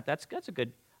even that's a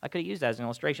good, I could have used that as an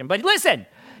illustration. But listen,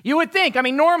 you would think,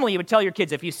 normally you would tell your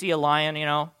kids if you see a lion,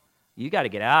 You got to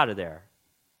get out of there.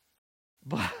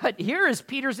 But here is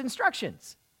Peter's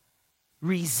instructions.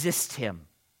 Resist him.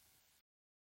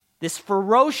 This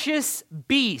ferocious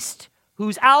beast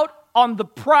who's out on the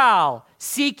prowl,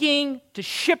 seeking to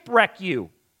shipwreck you,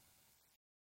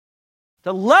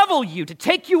 to level you, to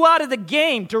take you out of the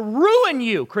game, to ruin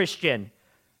you, Christian.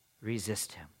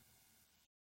 Resist him.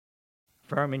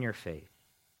 Firm in your faith.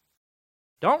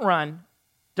 Don't run.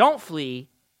 Don't flee.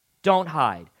 Don't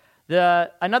hide.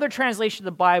 Another translation of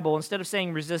the Bible, instead of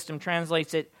saying resist him,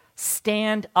 translates it,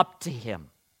 stand up to him.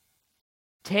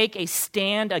 Take a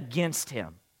stand against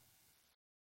him.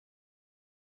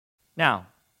 Now,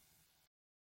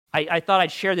 I thought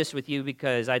I'd share this with you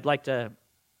because I just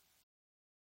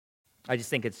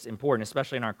think it's important,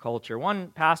 especially in our culture. One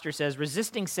pastor says,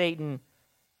 resisting Satan,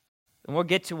 and we'll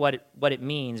get to what it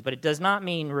means, but it does not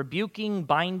mean rebuking,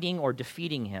 binding, or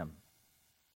defeating him.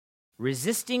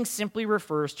 Resisting simply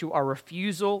refers to our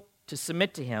refusal to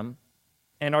submit to him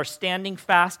and our standing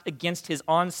fast against his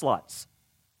onslaughts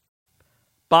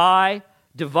by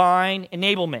divine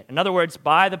enablement. In other words,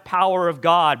 by the power of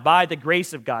God, by the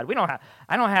grace of God.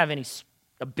 I don't have any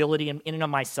ability in and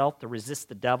of myself to resist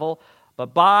the devil,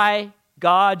 but by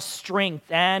God's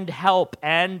strength and help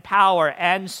and power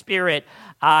and spirit,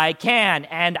 I can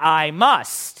and I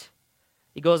must.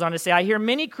 He goes on to say, I hear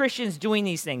many Christians doing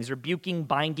these things, rebuking,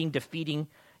 binding, defeating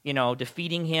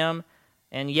him,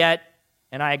 and yet,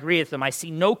 and I agree with them, I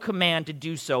see no command to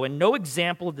do so and no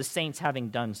example of the saints having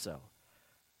done so.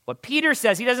 What Peter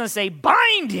says, he doesn't say,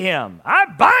 bind him. I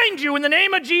bind you in the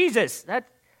name of Jesus.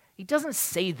 He doesn't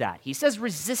say that. He says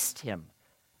resist him.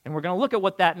 And we're going to look at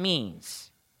what that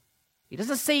means. He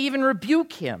doesn't say even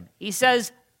rebuke him. He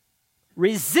says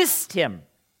resist him.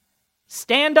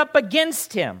 Stand up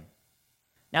against him.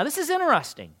 Now, this is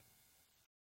interesting.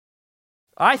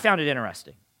 I found it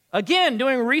interesting. Again,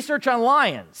 doing research on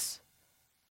lions.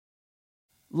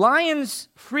 Lions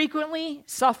frequently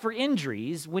suffer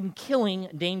injuries when killing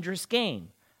dangerous game.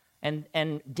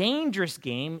 And dangerous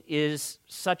game is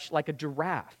such like a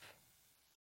giraffe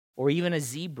or even a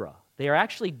zebra. They are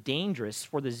actually dangerous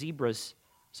for the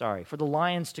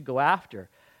lions to go after.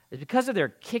 It's because of their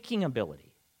kicking ability.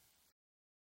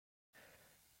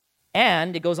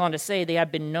 And it goes on to say they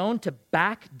have been known to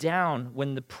back down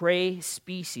when the prey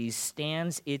species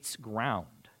stands its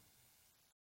ground.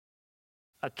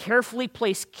 A carefully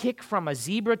placed kick from a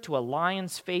zebra to a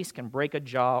lion's face can break a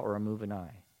jaw or remove an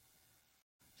eye.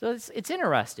 So it's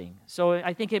interesting. So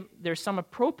I think there's some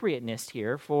appropriateness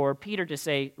here for Peter to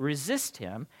say, resist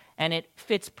him, and it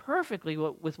fits perfectly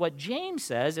with what James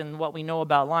says and what we know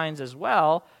about lions as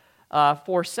well. James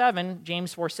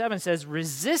 4:7 says,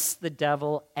 resist the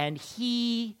devil and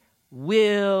he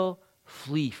will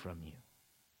flee from you.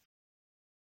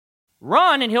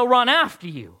 Run and he'll run after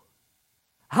you.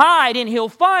 Hide and he'll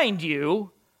find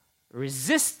you.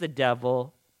 Resist the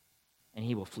devil and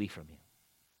he will flee from you.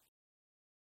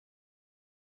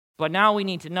 But now we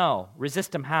need to know,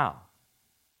 resist him how?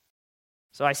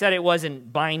 So I said it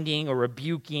wasn't binding or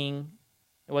rebuking.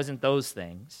 It wasn't those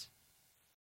things.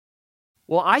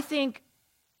 Well, I think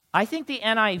the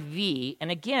NIV, and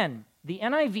again, the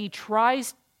NIV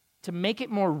tries to make it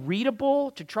more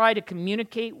readable, to try to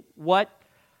communicate what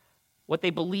they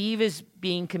believe is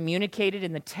being communicated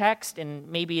in the text, and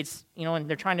maybe it's, and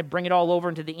they're trying to bring it all over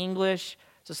into the English.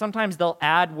 So sometimes they'll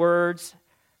add words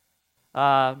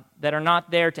that are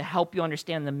not there to help you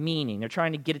understand the meaning. They're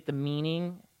trying to get at the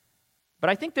meaning. But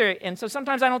I think and so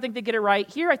sometimes I don't think they get it right.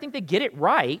 Here, I think they get it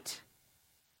right.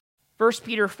 1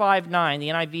 Peter 5:9, the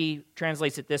NIV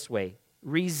translates it this way.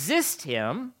 Resist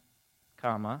him,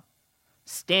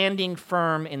 standing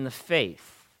firm in the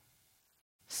faith.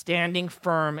 Standing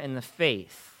firm in the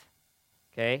faith.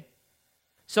 Okay?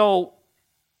 So,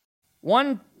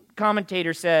 one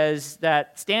commentator says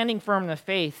that standing firm in the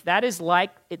faith, that is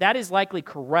likely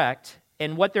correct.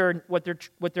 And what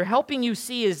they're helping you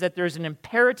see is that there's an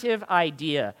imperative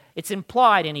idea. It's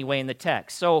implied anyway in the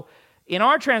text. So, in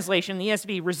our translation, the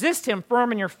ESV, resist him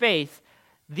firm in your faith.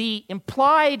 The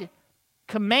implied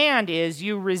command is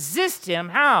you resist him,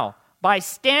 how? By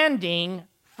standing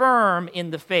firm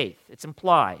in the faith. It's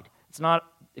implied. It's not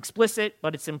explicit,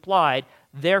 but it's implied.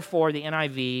 Therefore, the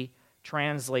NIV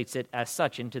translates it as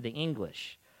such into the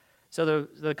English. So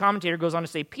the commentator goes on to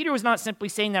say, Peter was not simply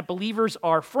saying that believers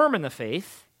are firm in the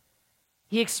faith.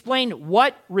 He explained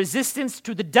what resistance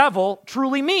to the devil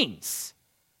truly means.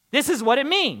 This is what it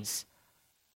means.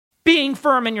 Being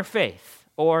firm in your faith,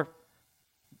 or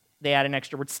they add an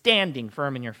extra word, standing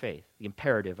firm in your faith, the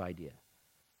imperative idea.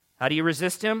 How do you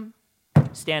resist him?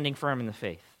 Standing firm in the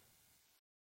faith.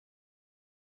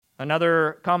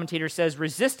 Another commentator says,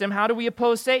 resist him. How do we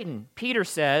oppose Satan? Peter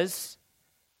says,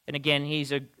 and again,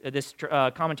 this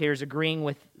commentator is agreeing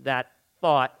with that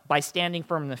thought, by standing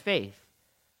firm in the faith.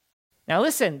 Now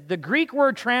listen, the Greek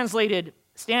word translated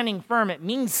standing firm, it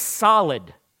means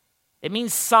solid. It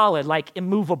means solid, like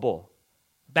immovable,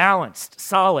 balanced,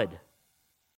 solid.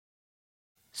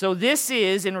 So this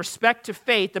is, in respect to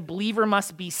faith, the believer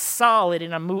must be solid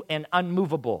and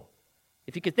unmovable.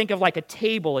 If you could think of like a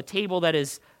table that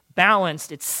is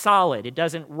balanced, it's solid, it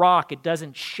doesn't rock, it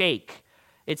doesn't shake.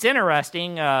 It's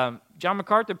interesting, John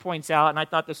MacArthur points out, and I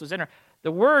thought this was interesting,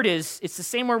 the word it's the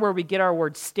same word where we get our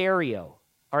word stereo,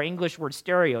 our English word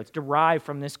stereo. It's derived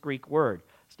from this Greek word,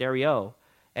 stereo,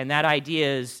 and that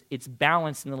idea is it's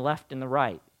balanced in the left and the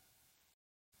right.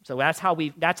 So that's how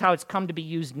it's come to be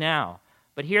used now.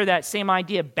 But here that same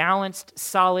idea, balanced,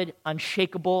 solid,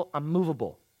 unshakable,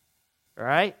 unmovable. All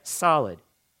right? Solid.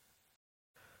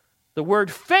 The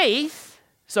word faith,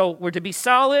 so we're to be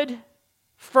solid,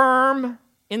 firm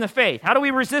in the faith. How do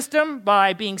we resist him?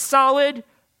 By being solid,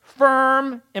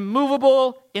 firm,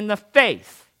 immovable in the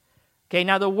faith. Okay,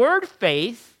 now the word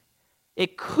faith,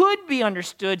 it could be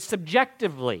understood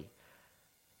subjectively.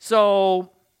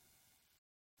 So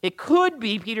it could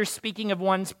be Peter speaking of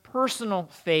one's personal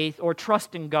faith or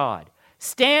trust in God.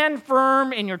 Stand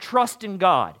firm in your trust in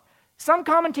God. Some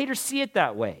commentators see it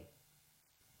that way.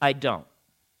 I don't.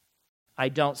 I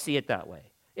don't see it that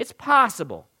way. It's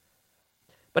possible.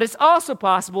 But it's also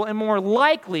possible and more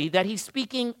likely that he's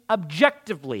speaking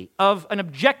objectively of an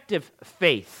objective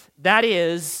faith. That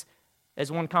is,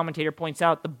 as one commentator points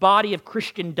out, the body of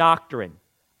Christian doctrine,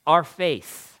 our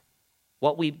faith,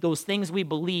 those things we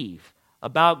believe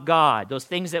about God, those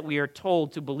things that we are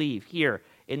told to believe here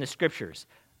in the Scriptures,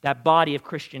 that body of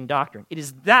Christian doctrine. It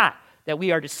is that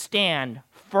we are to stand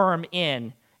firm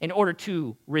in order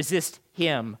to resist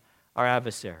him, our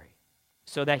adversary,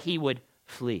 so that he would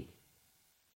flee.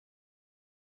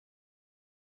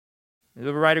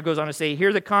 The writer goes on to say,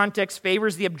 here the context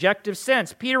favors the objective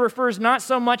sense. Peter refers not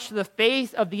so much to the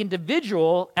faith of the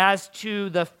individual as to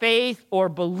the faith or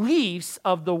beliefs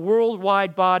of the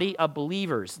worldwide body of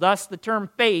believers. Thus, the term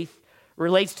faith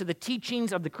relates to the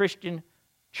teachings of the Christian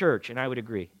church, and I would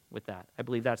agree with that. I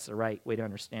believe that's the right way to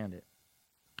understand it.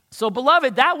 So,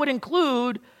 beloved, that would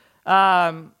include,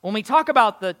 when we talk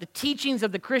about the teachings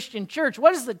of the Christian church,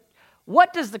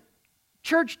 what does the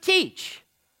church teach?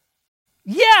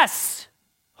 Yes!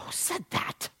 Who said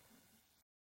that?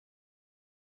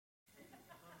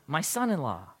 My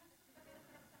son-in-law.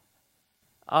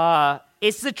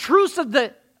 It's the truths of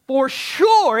for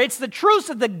sure, it's the truths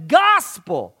of the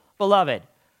gospel, beloved.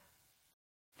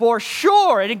 For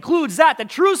sure, it includes that, the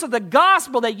truths of the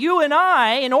gospel that you and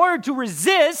I, in order to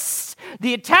resist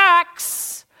the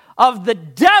attacks of the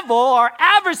devil, our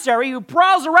adversary, who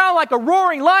prowls around like a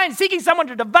roaring lion seeking someone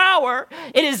to devour,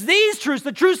 it is these truths,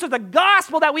 the truths of the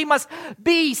gospel, that we must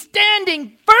be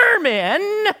standing firm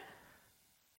in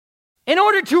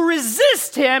order to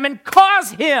resist him and cause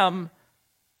him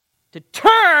to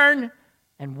turn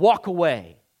and walk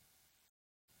away,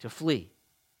 to flee.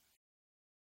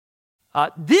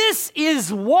 This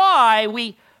is why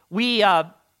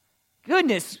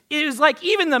goodness, it was like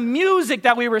even the music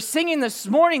that we were singing this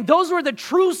morning, those were the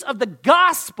truths of the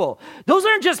gospel. Those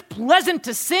aren't just pleasant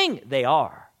to sing. They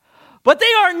are. But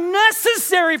they are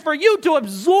necessary for you to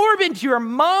absorb into your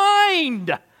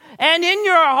mind and in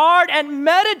your heart and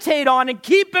meditate on and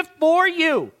keep before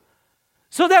you,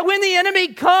 so that when the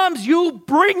enemy comes, you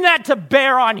bring that to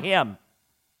bear on him.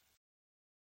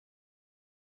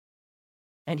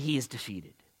 And he is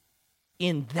defeated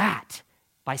in that,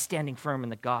 by standing firm in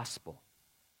the gospel.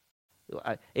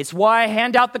 It's why I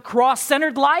hand out the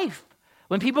cross-centered life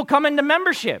when people come into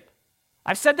membership.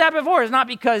 I've said that before. It's not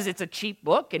because it's a cheap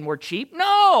book and we're cheap.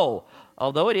 No,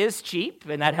 although it is cheap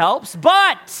and that helps.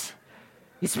 But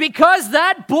it's because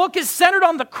that book is centered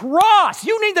on the cross.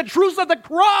 You need the truths of the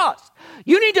cross.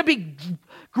 You need to be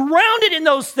grounded in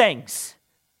those things.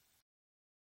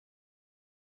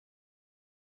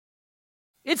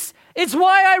 It's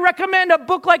why I recommend a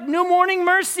book like New Morning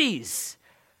Mercies.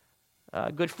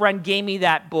 A good friend gave me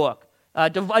that book.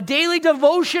 A daily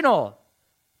devotional.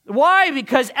 Why?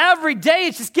 Because every day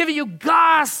it's just giving you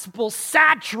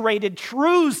gospel-saturated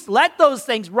truths. Let those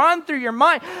things run through your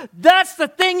mind. That's the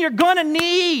thing you're going to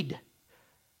need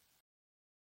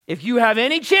if you have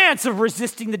any chance of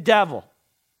resisting the devil.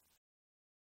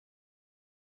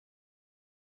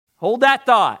 Hold that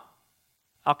thought.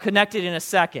 I'll connect it in a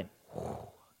second.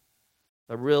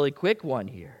 A really quick one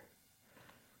here.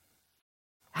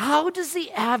 How does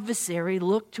the adversary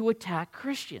look to attack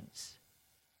Christians?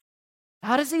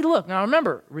 How does he look? Now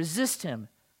remember, resist him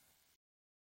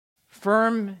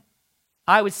firm,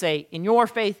 I would say, in your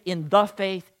faith, in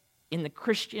the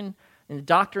Christian, in the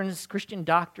doctrines, Christian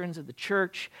doctrines of the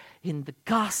church, in the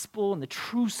gospel, in the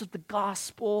truths of the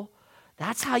gospel.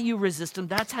 That's how you resist them.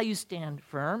 That's how you stand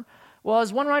firm. Well,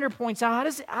 as one writer points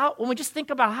out, when we just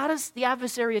think about how does the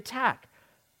adversary attack?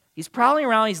 He's prowling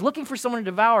around, he's looking for someone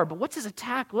to devour, but what's his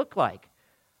attack look like?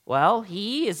 Well,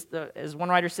 he is, as one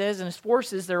writer says, and his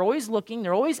forces, they're always looking,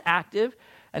 they're always active,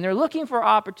 and they're looking for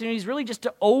opportunities really just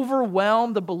to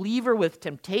overwhelm the believer with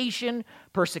temptation,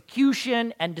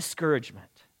 persecution, and discouragement.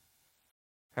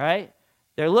 Right?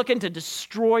 They're looking to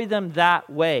destroy them that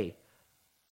way.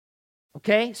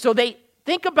 Okay? So they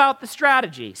think about the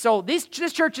strategy. So this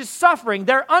church is suffering.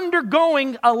 They're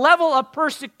undergoing a level of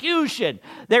persecution.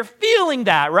 They're feeling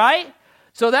that, right?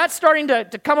 So that's starting to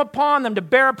come upon them, to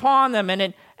bear upon them.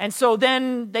 And so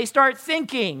then they start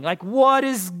thinking, like, what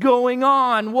is going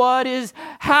on? What is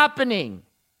happening?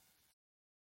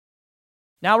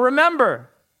 Now remember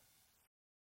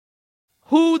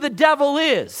who the devil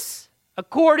is,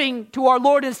 according to our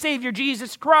Lord and Savior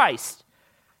Jesus Christ.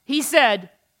 He said,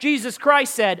 Jesus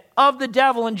Christ said, of the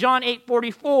devil in John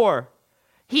 8:44,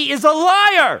 he is a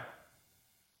liar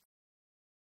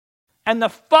and the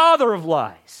father of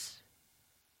lies.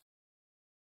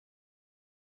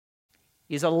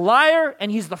 He's a liar and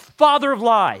he's the father of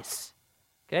lies.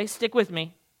 Okay, stick with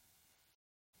me.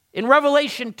 In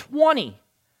Revelation 20,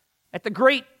 at the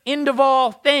great end of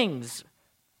all things,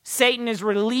 Satan is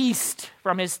released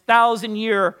from his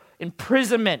 1,000-year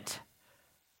imprisonment.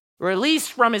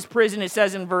 Released from his prison, it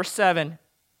says in verse 7,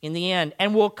 in the end,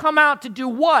 and will come out to do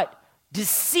what?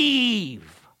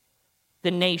 Deceive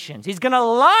the nations. He's going to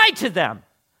lie to them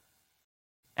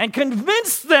and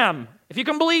convince them, if you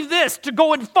can believe this, to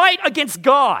go and fight against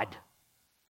God.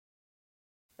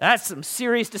 That's some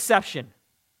serious deception.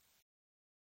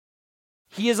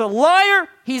 He is a liar,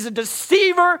 he's a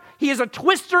deceiver, he is a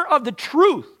twister of the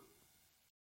truth.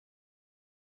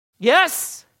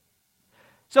 Yes?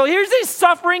 So here's these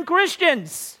suffering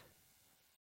Christians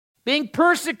being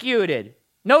persecuted,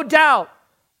 no doubt,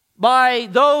 by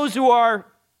those who are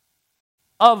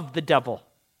of the devil.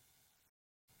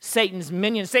 Satan's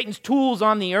minions, Satan's tools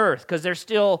on the earth, because they're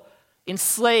still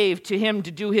enslaved to him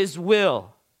to do his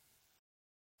will.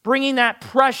 Bringing that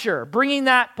pressure, bringing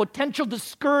that potential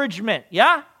discouragement,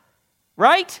 yeah?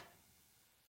 Right?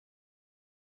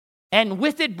 And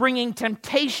with it bringing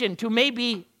temptation to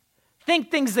maybe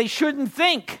think things they shouldn't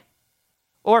think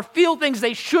or feel things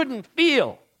they shouldn't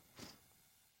feel.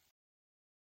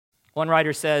 One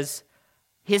writer says,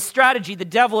 his strategy, the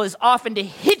devil, is often to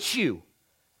hit you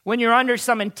when you're under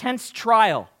some intense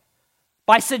trial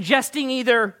by suggesting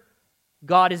either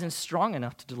God isn't strong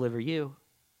enough to deliver you,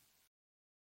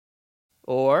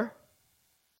 or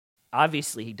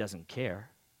obviously he doesn't care.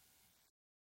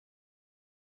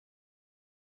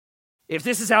 If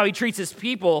this is how he treats his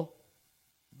people,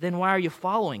 then why are you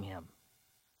following him?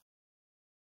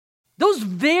 Those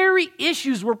very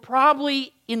issues were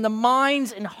probably in the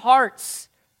minds and hearts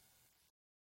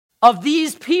of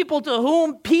these people to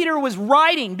whom Peter was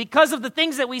writing because of the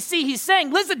things that we see. He's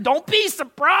saying, listen, don't be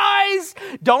surprised.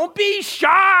 Don't be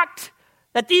shocked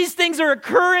that these things are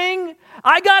occurring.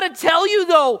 I got to tell you,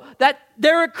 though, that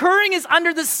their occurring is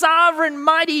under the sovereign,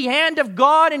 mighty hand of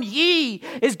God, and he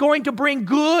is going to bring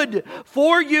good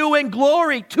for you and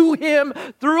glory to him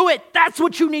through it. That's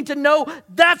what you need to know.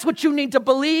 That's what you need to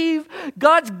believe.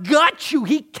 God's got you.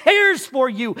 He cares for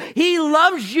you. He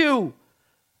loves you.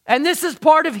 And this is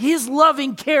part of his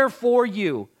loving care for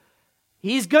you.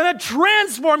 He's going to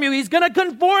transform you. He's going to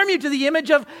conform you to the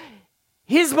image of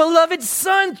his beloved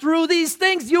Son through these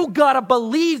things. You got to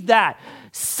believe that.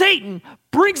 Satan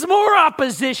brings more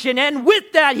opposition, and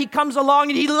with that, he comes along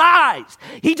and he lies.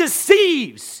 He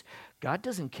deceives. God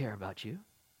doesn't care about you.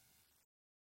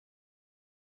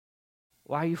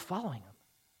 Why are you following him?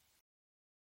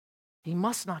 He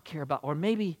must not care about, or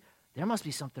maybe there must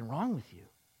be something wrong with you.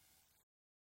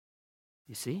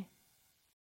 You see?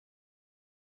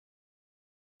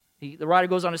 The writer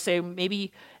goes on to say,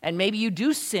 maybe you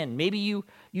do sin. Maybe you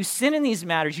sin in these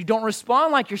matters. You don't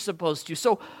respond like you're supposed to.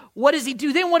 So what does he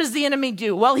do then? What does the enemy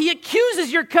do? Well, he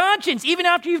accuses your conscience even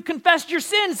after you've confessed your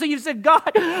sins. So you've said,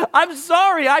 God, I'm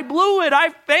sorry. I blew it. I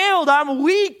failed. I'm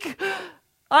weak.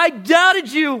 I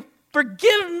doubted you.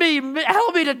 Forgive me.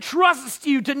 Help me to trust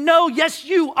you, to know, yes,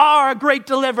 you are a great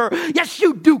deliverer. Yes,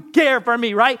 you do care for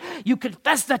me, right? You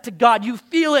confess that to God. You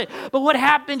feel it. But what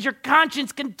happens? Your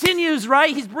conscience continues,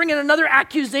 right? He's bringing another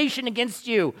accusation against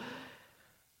you.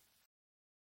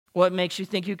 What makes you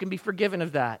think you can be forgiven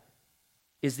of that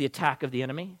is the attack of the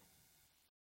enemy,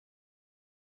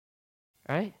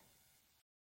 right?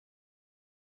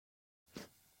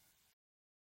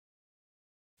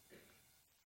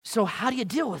 So how do you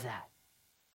deal with that?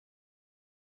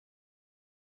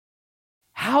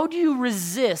 How do you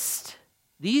resist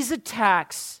these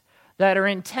attacks that are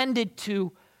intended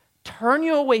to turn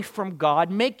you away from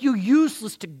God, make you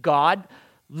useless to God,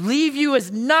 leave you as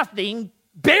nothing,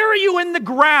 bury you in the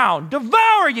ground,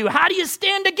 devour you? How do you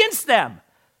stand against them?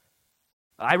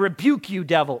 I rebuke you,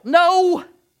 devil. No.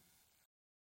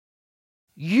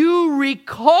 You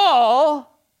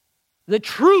recall the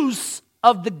truths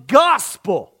of the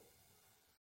gospel.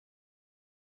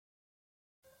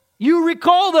 You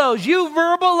recall those. You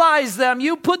verbalize them.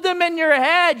 You put them in your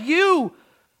head. You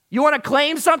want to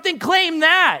claim something? Claim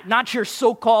that. Not your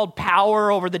so-called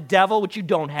power over the devil, which you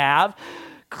don't have.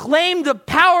 Claim the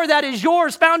power that is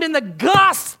yours found in the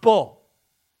gospel.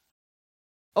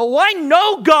 Oh, I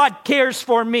know God cares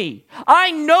for me. I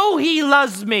know He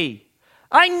loves me.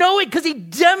 I know it because He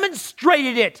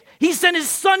demonstrated it. He sent His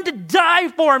Son to die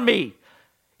for me.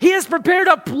 He has prepared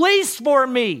a place for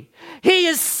me. He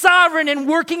is sovereign in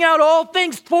working out all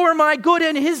things for my good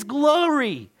and His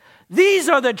glory. These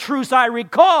are the truths I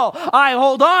recall, I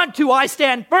hold on to, I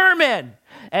stand firm in.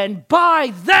 And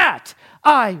by that,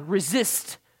 I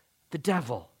resist the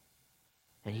devil.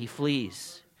 And he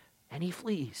flees. And he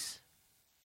flees.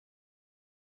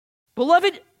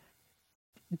 Beloved,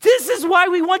 this is why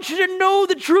we want you to know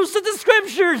the truths of the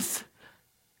Scriptures.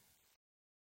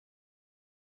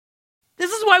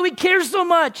 This is why we care so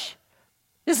much.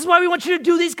 This is why we want you to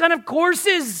do these kind of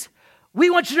courses.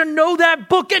 We want you to know that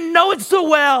book and know it so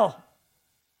well.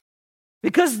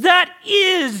 Because that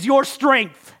is your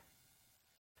strength.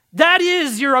 That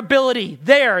is your ability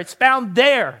there. It's found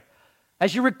there.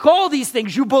 As you recall these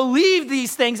things, you believe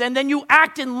these things, and then you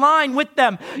act in line with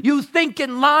them. You think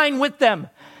in line with them.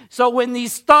 So when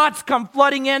these thoughts come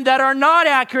flooding in that are not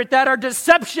accurate, that are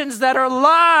deceptions, that are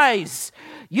lies,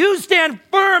 you stand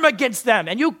firm against them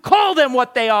and you call them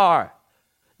what they are.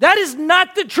 That is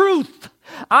not the truth.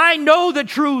 I know the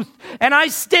truth, and I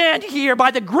stand here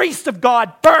by the grace of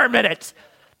God, firm in it,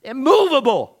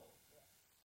 immovable.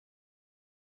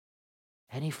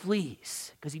 And he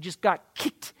flees because he just got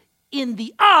kicked in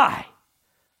the eye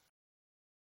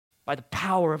by the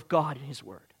power of God in His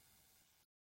Word.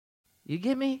 You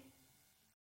get me?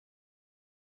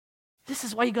 This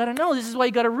is why you got to know. This is why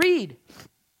you got to read.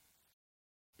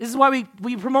 This is why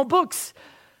we promote books.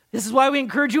 This is why we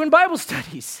encourage you in Bible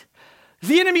studies.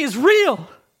 The enemy is real.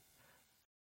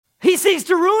 He seeks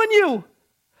to ruin you.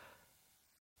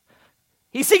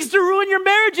 He seeks to ruin your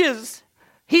marriages.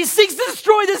 He seeks to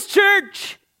destroy this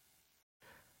church.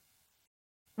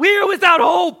 We are without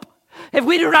hope if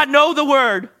we do not know the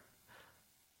Word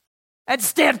and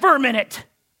stand firm in it,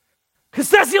 because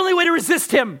that's the only way to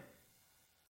resist him.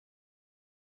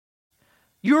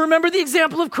 You remember the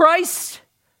example of Christ?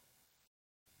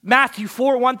 Matthew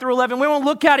 4, 1 through 11. We won't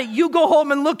look at it. You go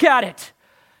home and look at it.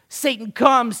 Satan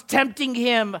comes, tempting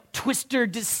him, twister,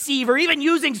 deceiver, even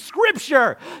using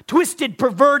Scripture, twisted,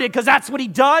 perverted, because that's what he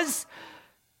does,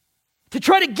 to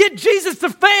try to get Jesus to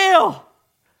fail.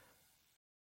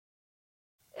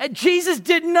 And Jesus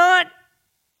did not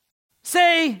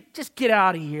say, just get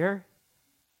out of here.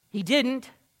 He didn't.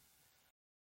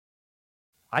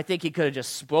 I think he could have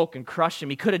just spoke and crushed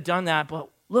him. He could have done that, but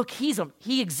look,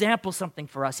 he examples something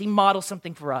for us. He models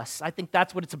something for us. I think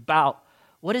that's what it's about.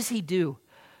 What does he do?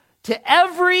 To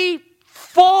every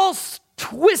false,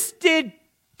 twisted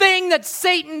thing that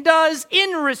Satan does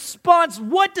in response,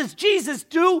 what does Jesus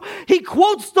do? He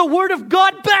quotes the Word of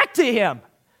God back to him.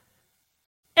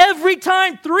 Every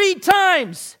time, 3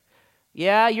 times.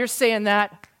 Yeah, you're saying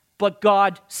that, but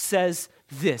God says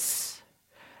this.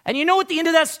 And you know what the end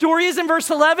of that story is in verse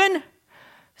 11?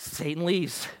 Satan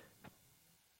leaves.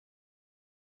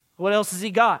 What else has he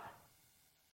got?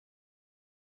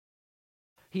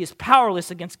 He is powerless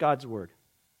against God's word.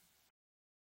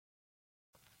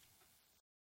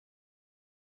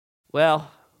 Well,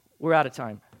 we're out of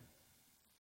time.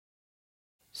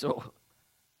 So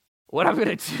what I'm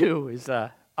going to do is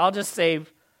I'll just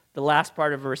save the last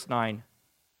part of verse 9.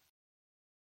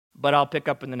 But I'll pick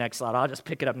up in the next slide. I'll just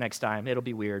pick it up next time. It'll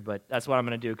be weird, but that's what I'm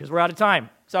going to do because we're out of time.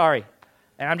 Sorry.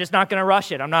 And I'm just not going to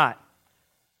rush it. I'm not.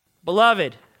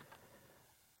 Beloved,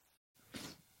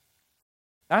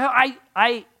 the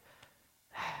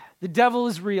devil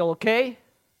is real, okay?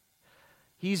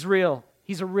 He's real.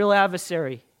 He's a real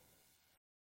adversary.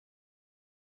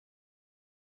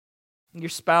 Your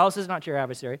spouse is not your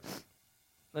adversary.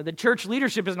 The church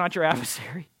leadership is not your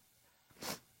adversary.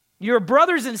 Your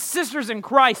brothers and sisters in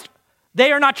Christ,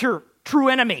 they are not your true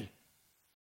enemy.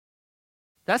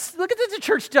 Look at what the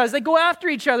church does. They go after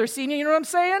each other. See, you know what I'm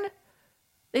saying?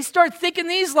 They start thinking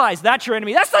these lies. That's your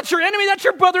enemy. That's not your enemy. That's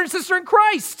your brother and sister in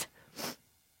Christ.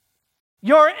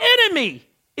 Your enemy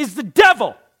is the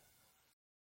devil.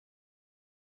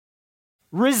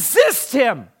 Resist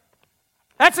him.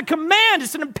 That's a command.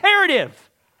 It's an imperative.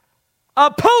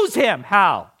 Oppose him.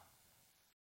 How?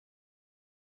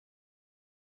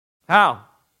 How?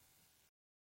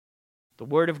 The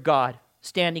Word of God,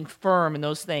 standing firm in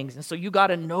those things. And so you got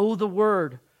to know the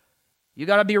Word. You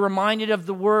got to be reminded of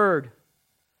the Word.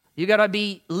 You got to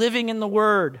be living in the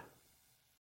Word.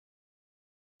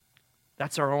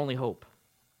 That's our only hope.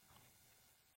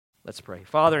 Let's pray.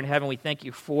 Father in heaven, we thank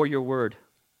you for your Word.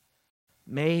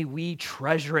 May we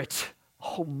treasure it.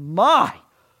 Oh my!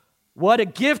 What a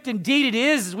gift indeed it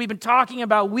is, as we've been talking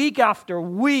about week after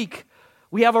week.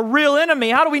 We have a real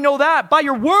enemy. How do we know that? By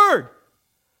your Word.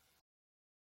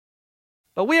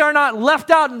 But we are not left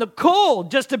out in the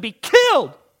cold just to be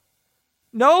killed.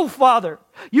 No, Father.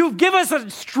 You've given us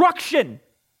instruction.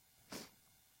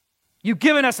 You've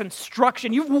given us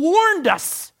instruction. You've warned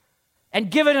us and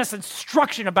given us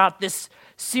instruction about this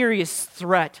serious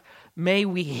threat. May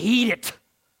we heed it.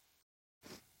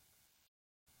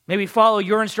 May we follow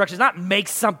your instructions, not make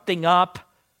something up,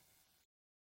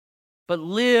 but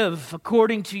live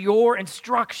according to your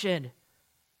instruction,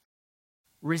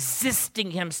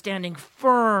 resisting him, standing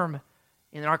firm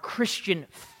in our Christian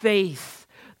faith.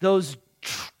 Those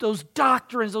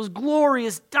doctrines, those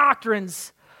glorious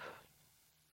doctrines.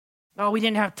 Oh, we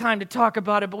didn't have time to talk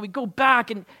about it, but we go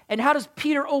back and how does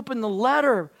Peter open the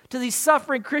letter to these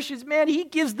suffering Christians? Man, he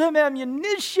gives them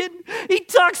ammunition. He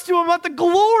talks to them about the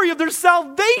glory of their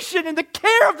salvation and the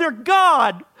care of their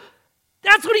God.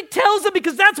 That's what he tells them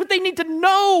because that's what they need to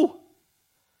know.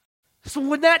 So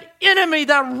when that enemy,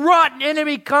 that rotten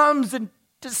enemy comes and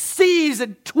deceives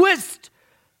and twists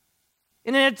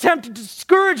in an attempt to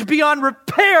discourage beyond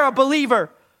repair a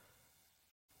believer,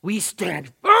 we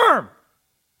stand firm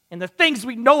in the things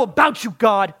we know about you,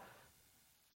 God.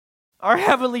 Our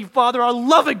Heavenly Father, our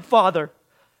loving Father.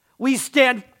 We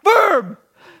stand firm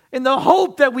in the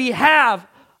hope that we have,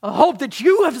 a hope that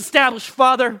you have established,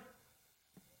 Father,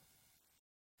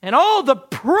 and all the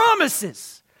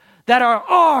promises that are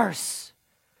ours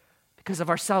because of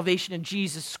our salvation in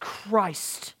Jesus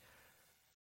Christ.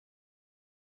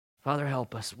 Father,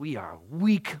 help us. We are a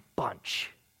weak bunch.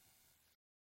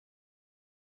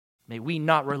 May we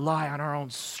not rely on our own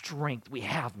strength. We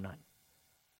have none.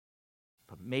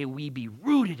 But may we be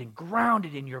rooted and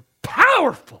grounded in your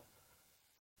powerful,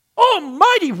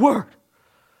 almighty word.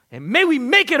 And may we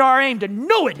make it our aim to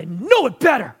know it and know it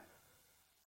better.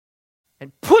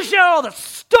 And push out all the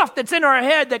stuff that's in our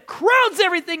head that crowds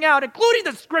everything out, including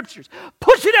the scriptures.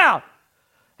 Push it out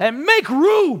and make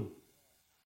room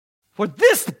for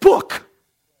this book.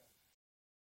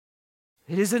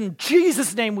 It is in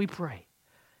Jesus' name we pray.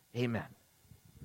 Amen.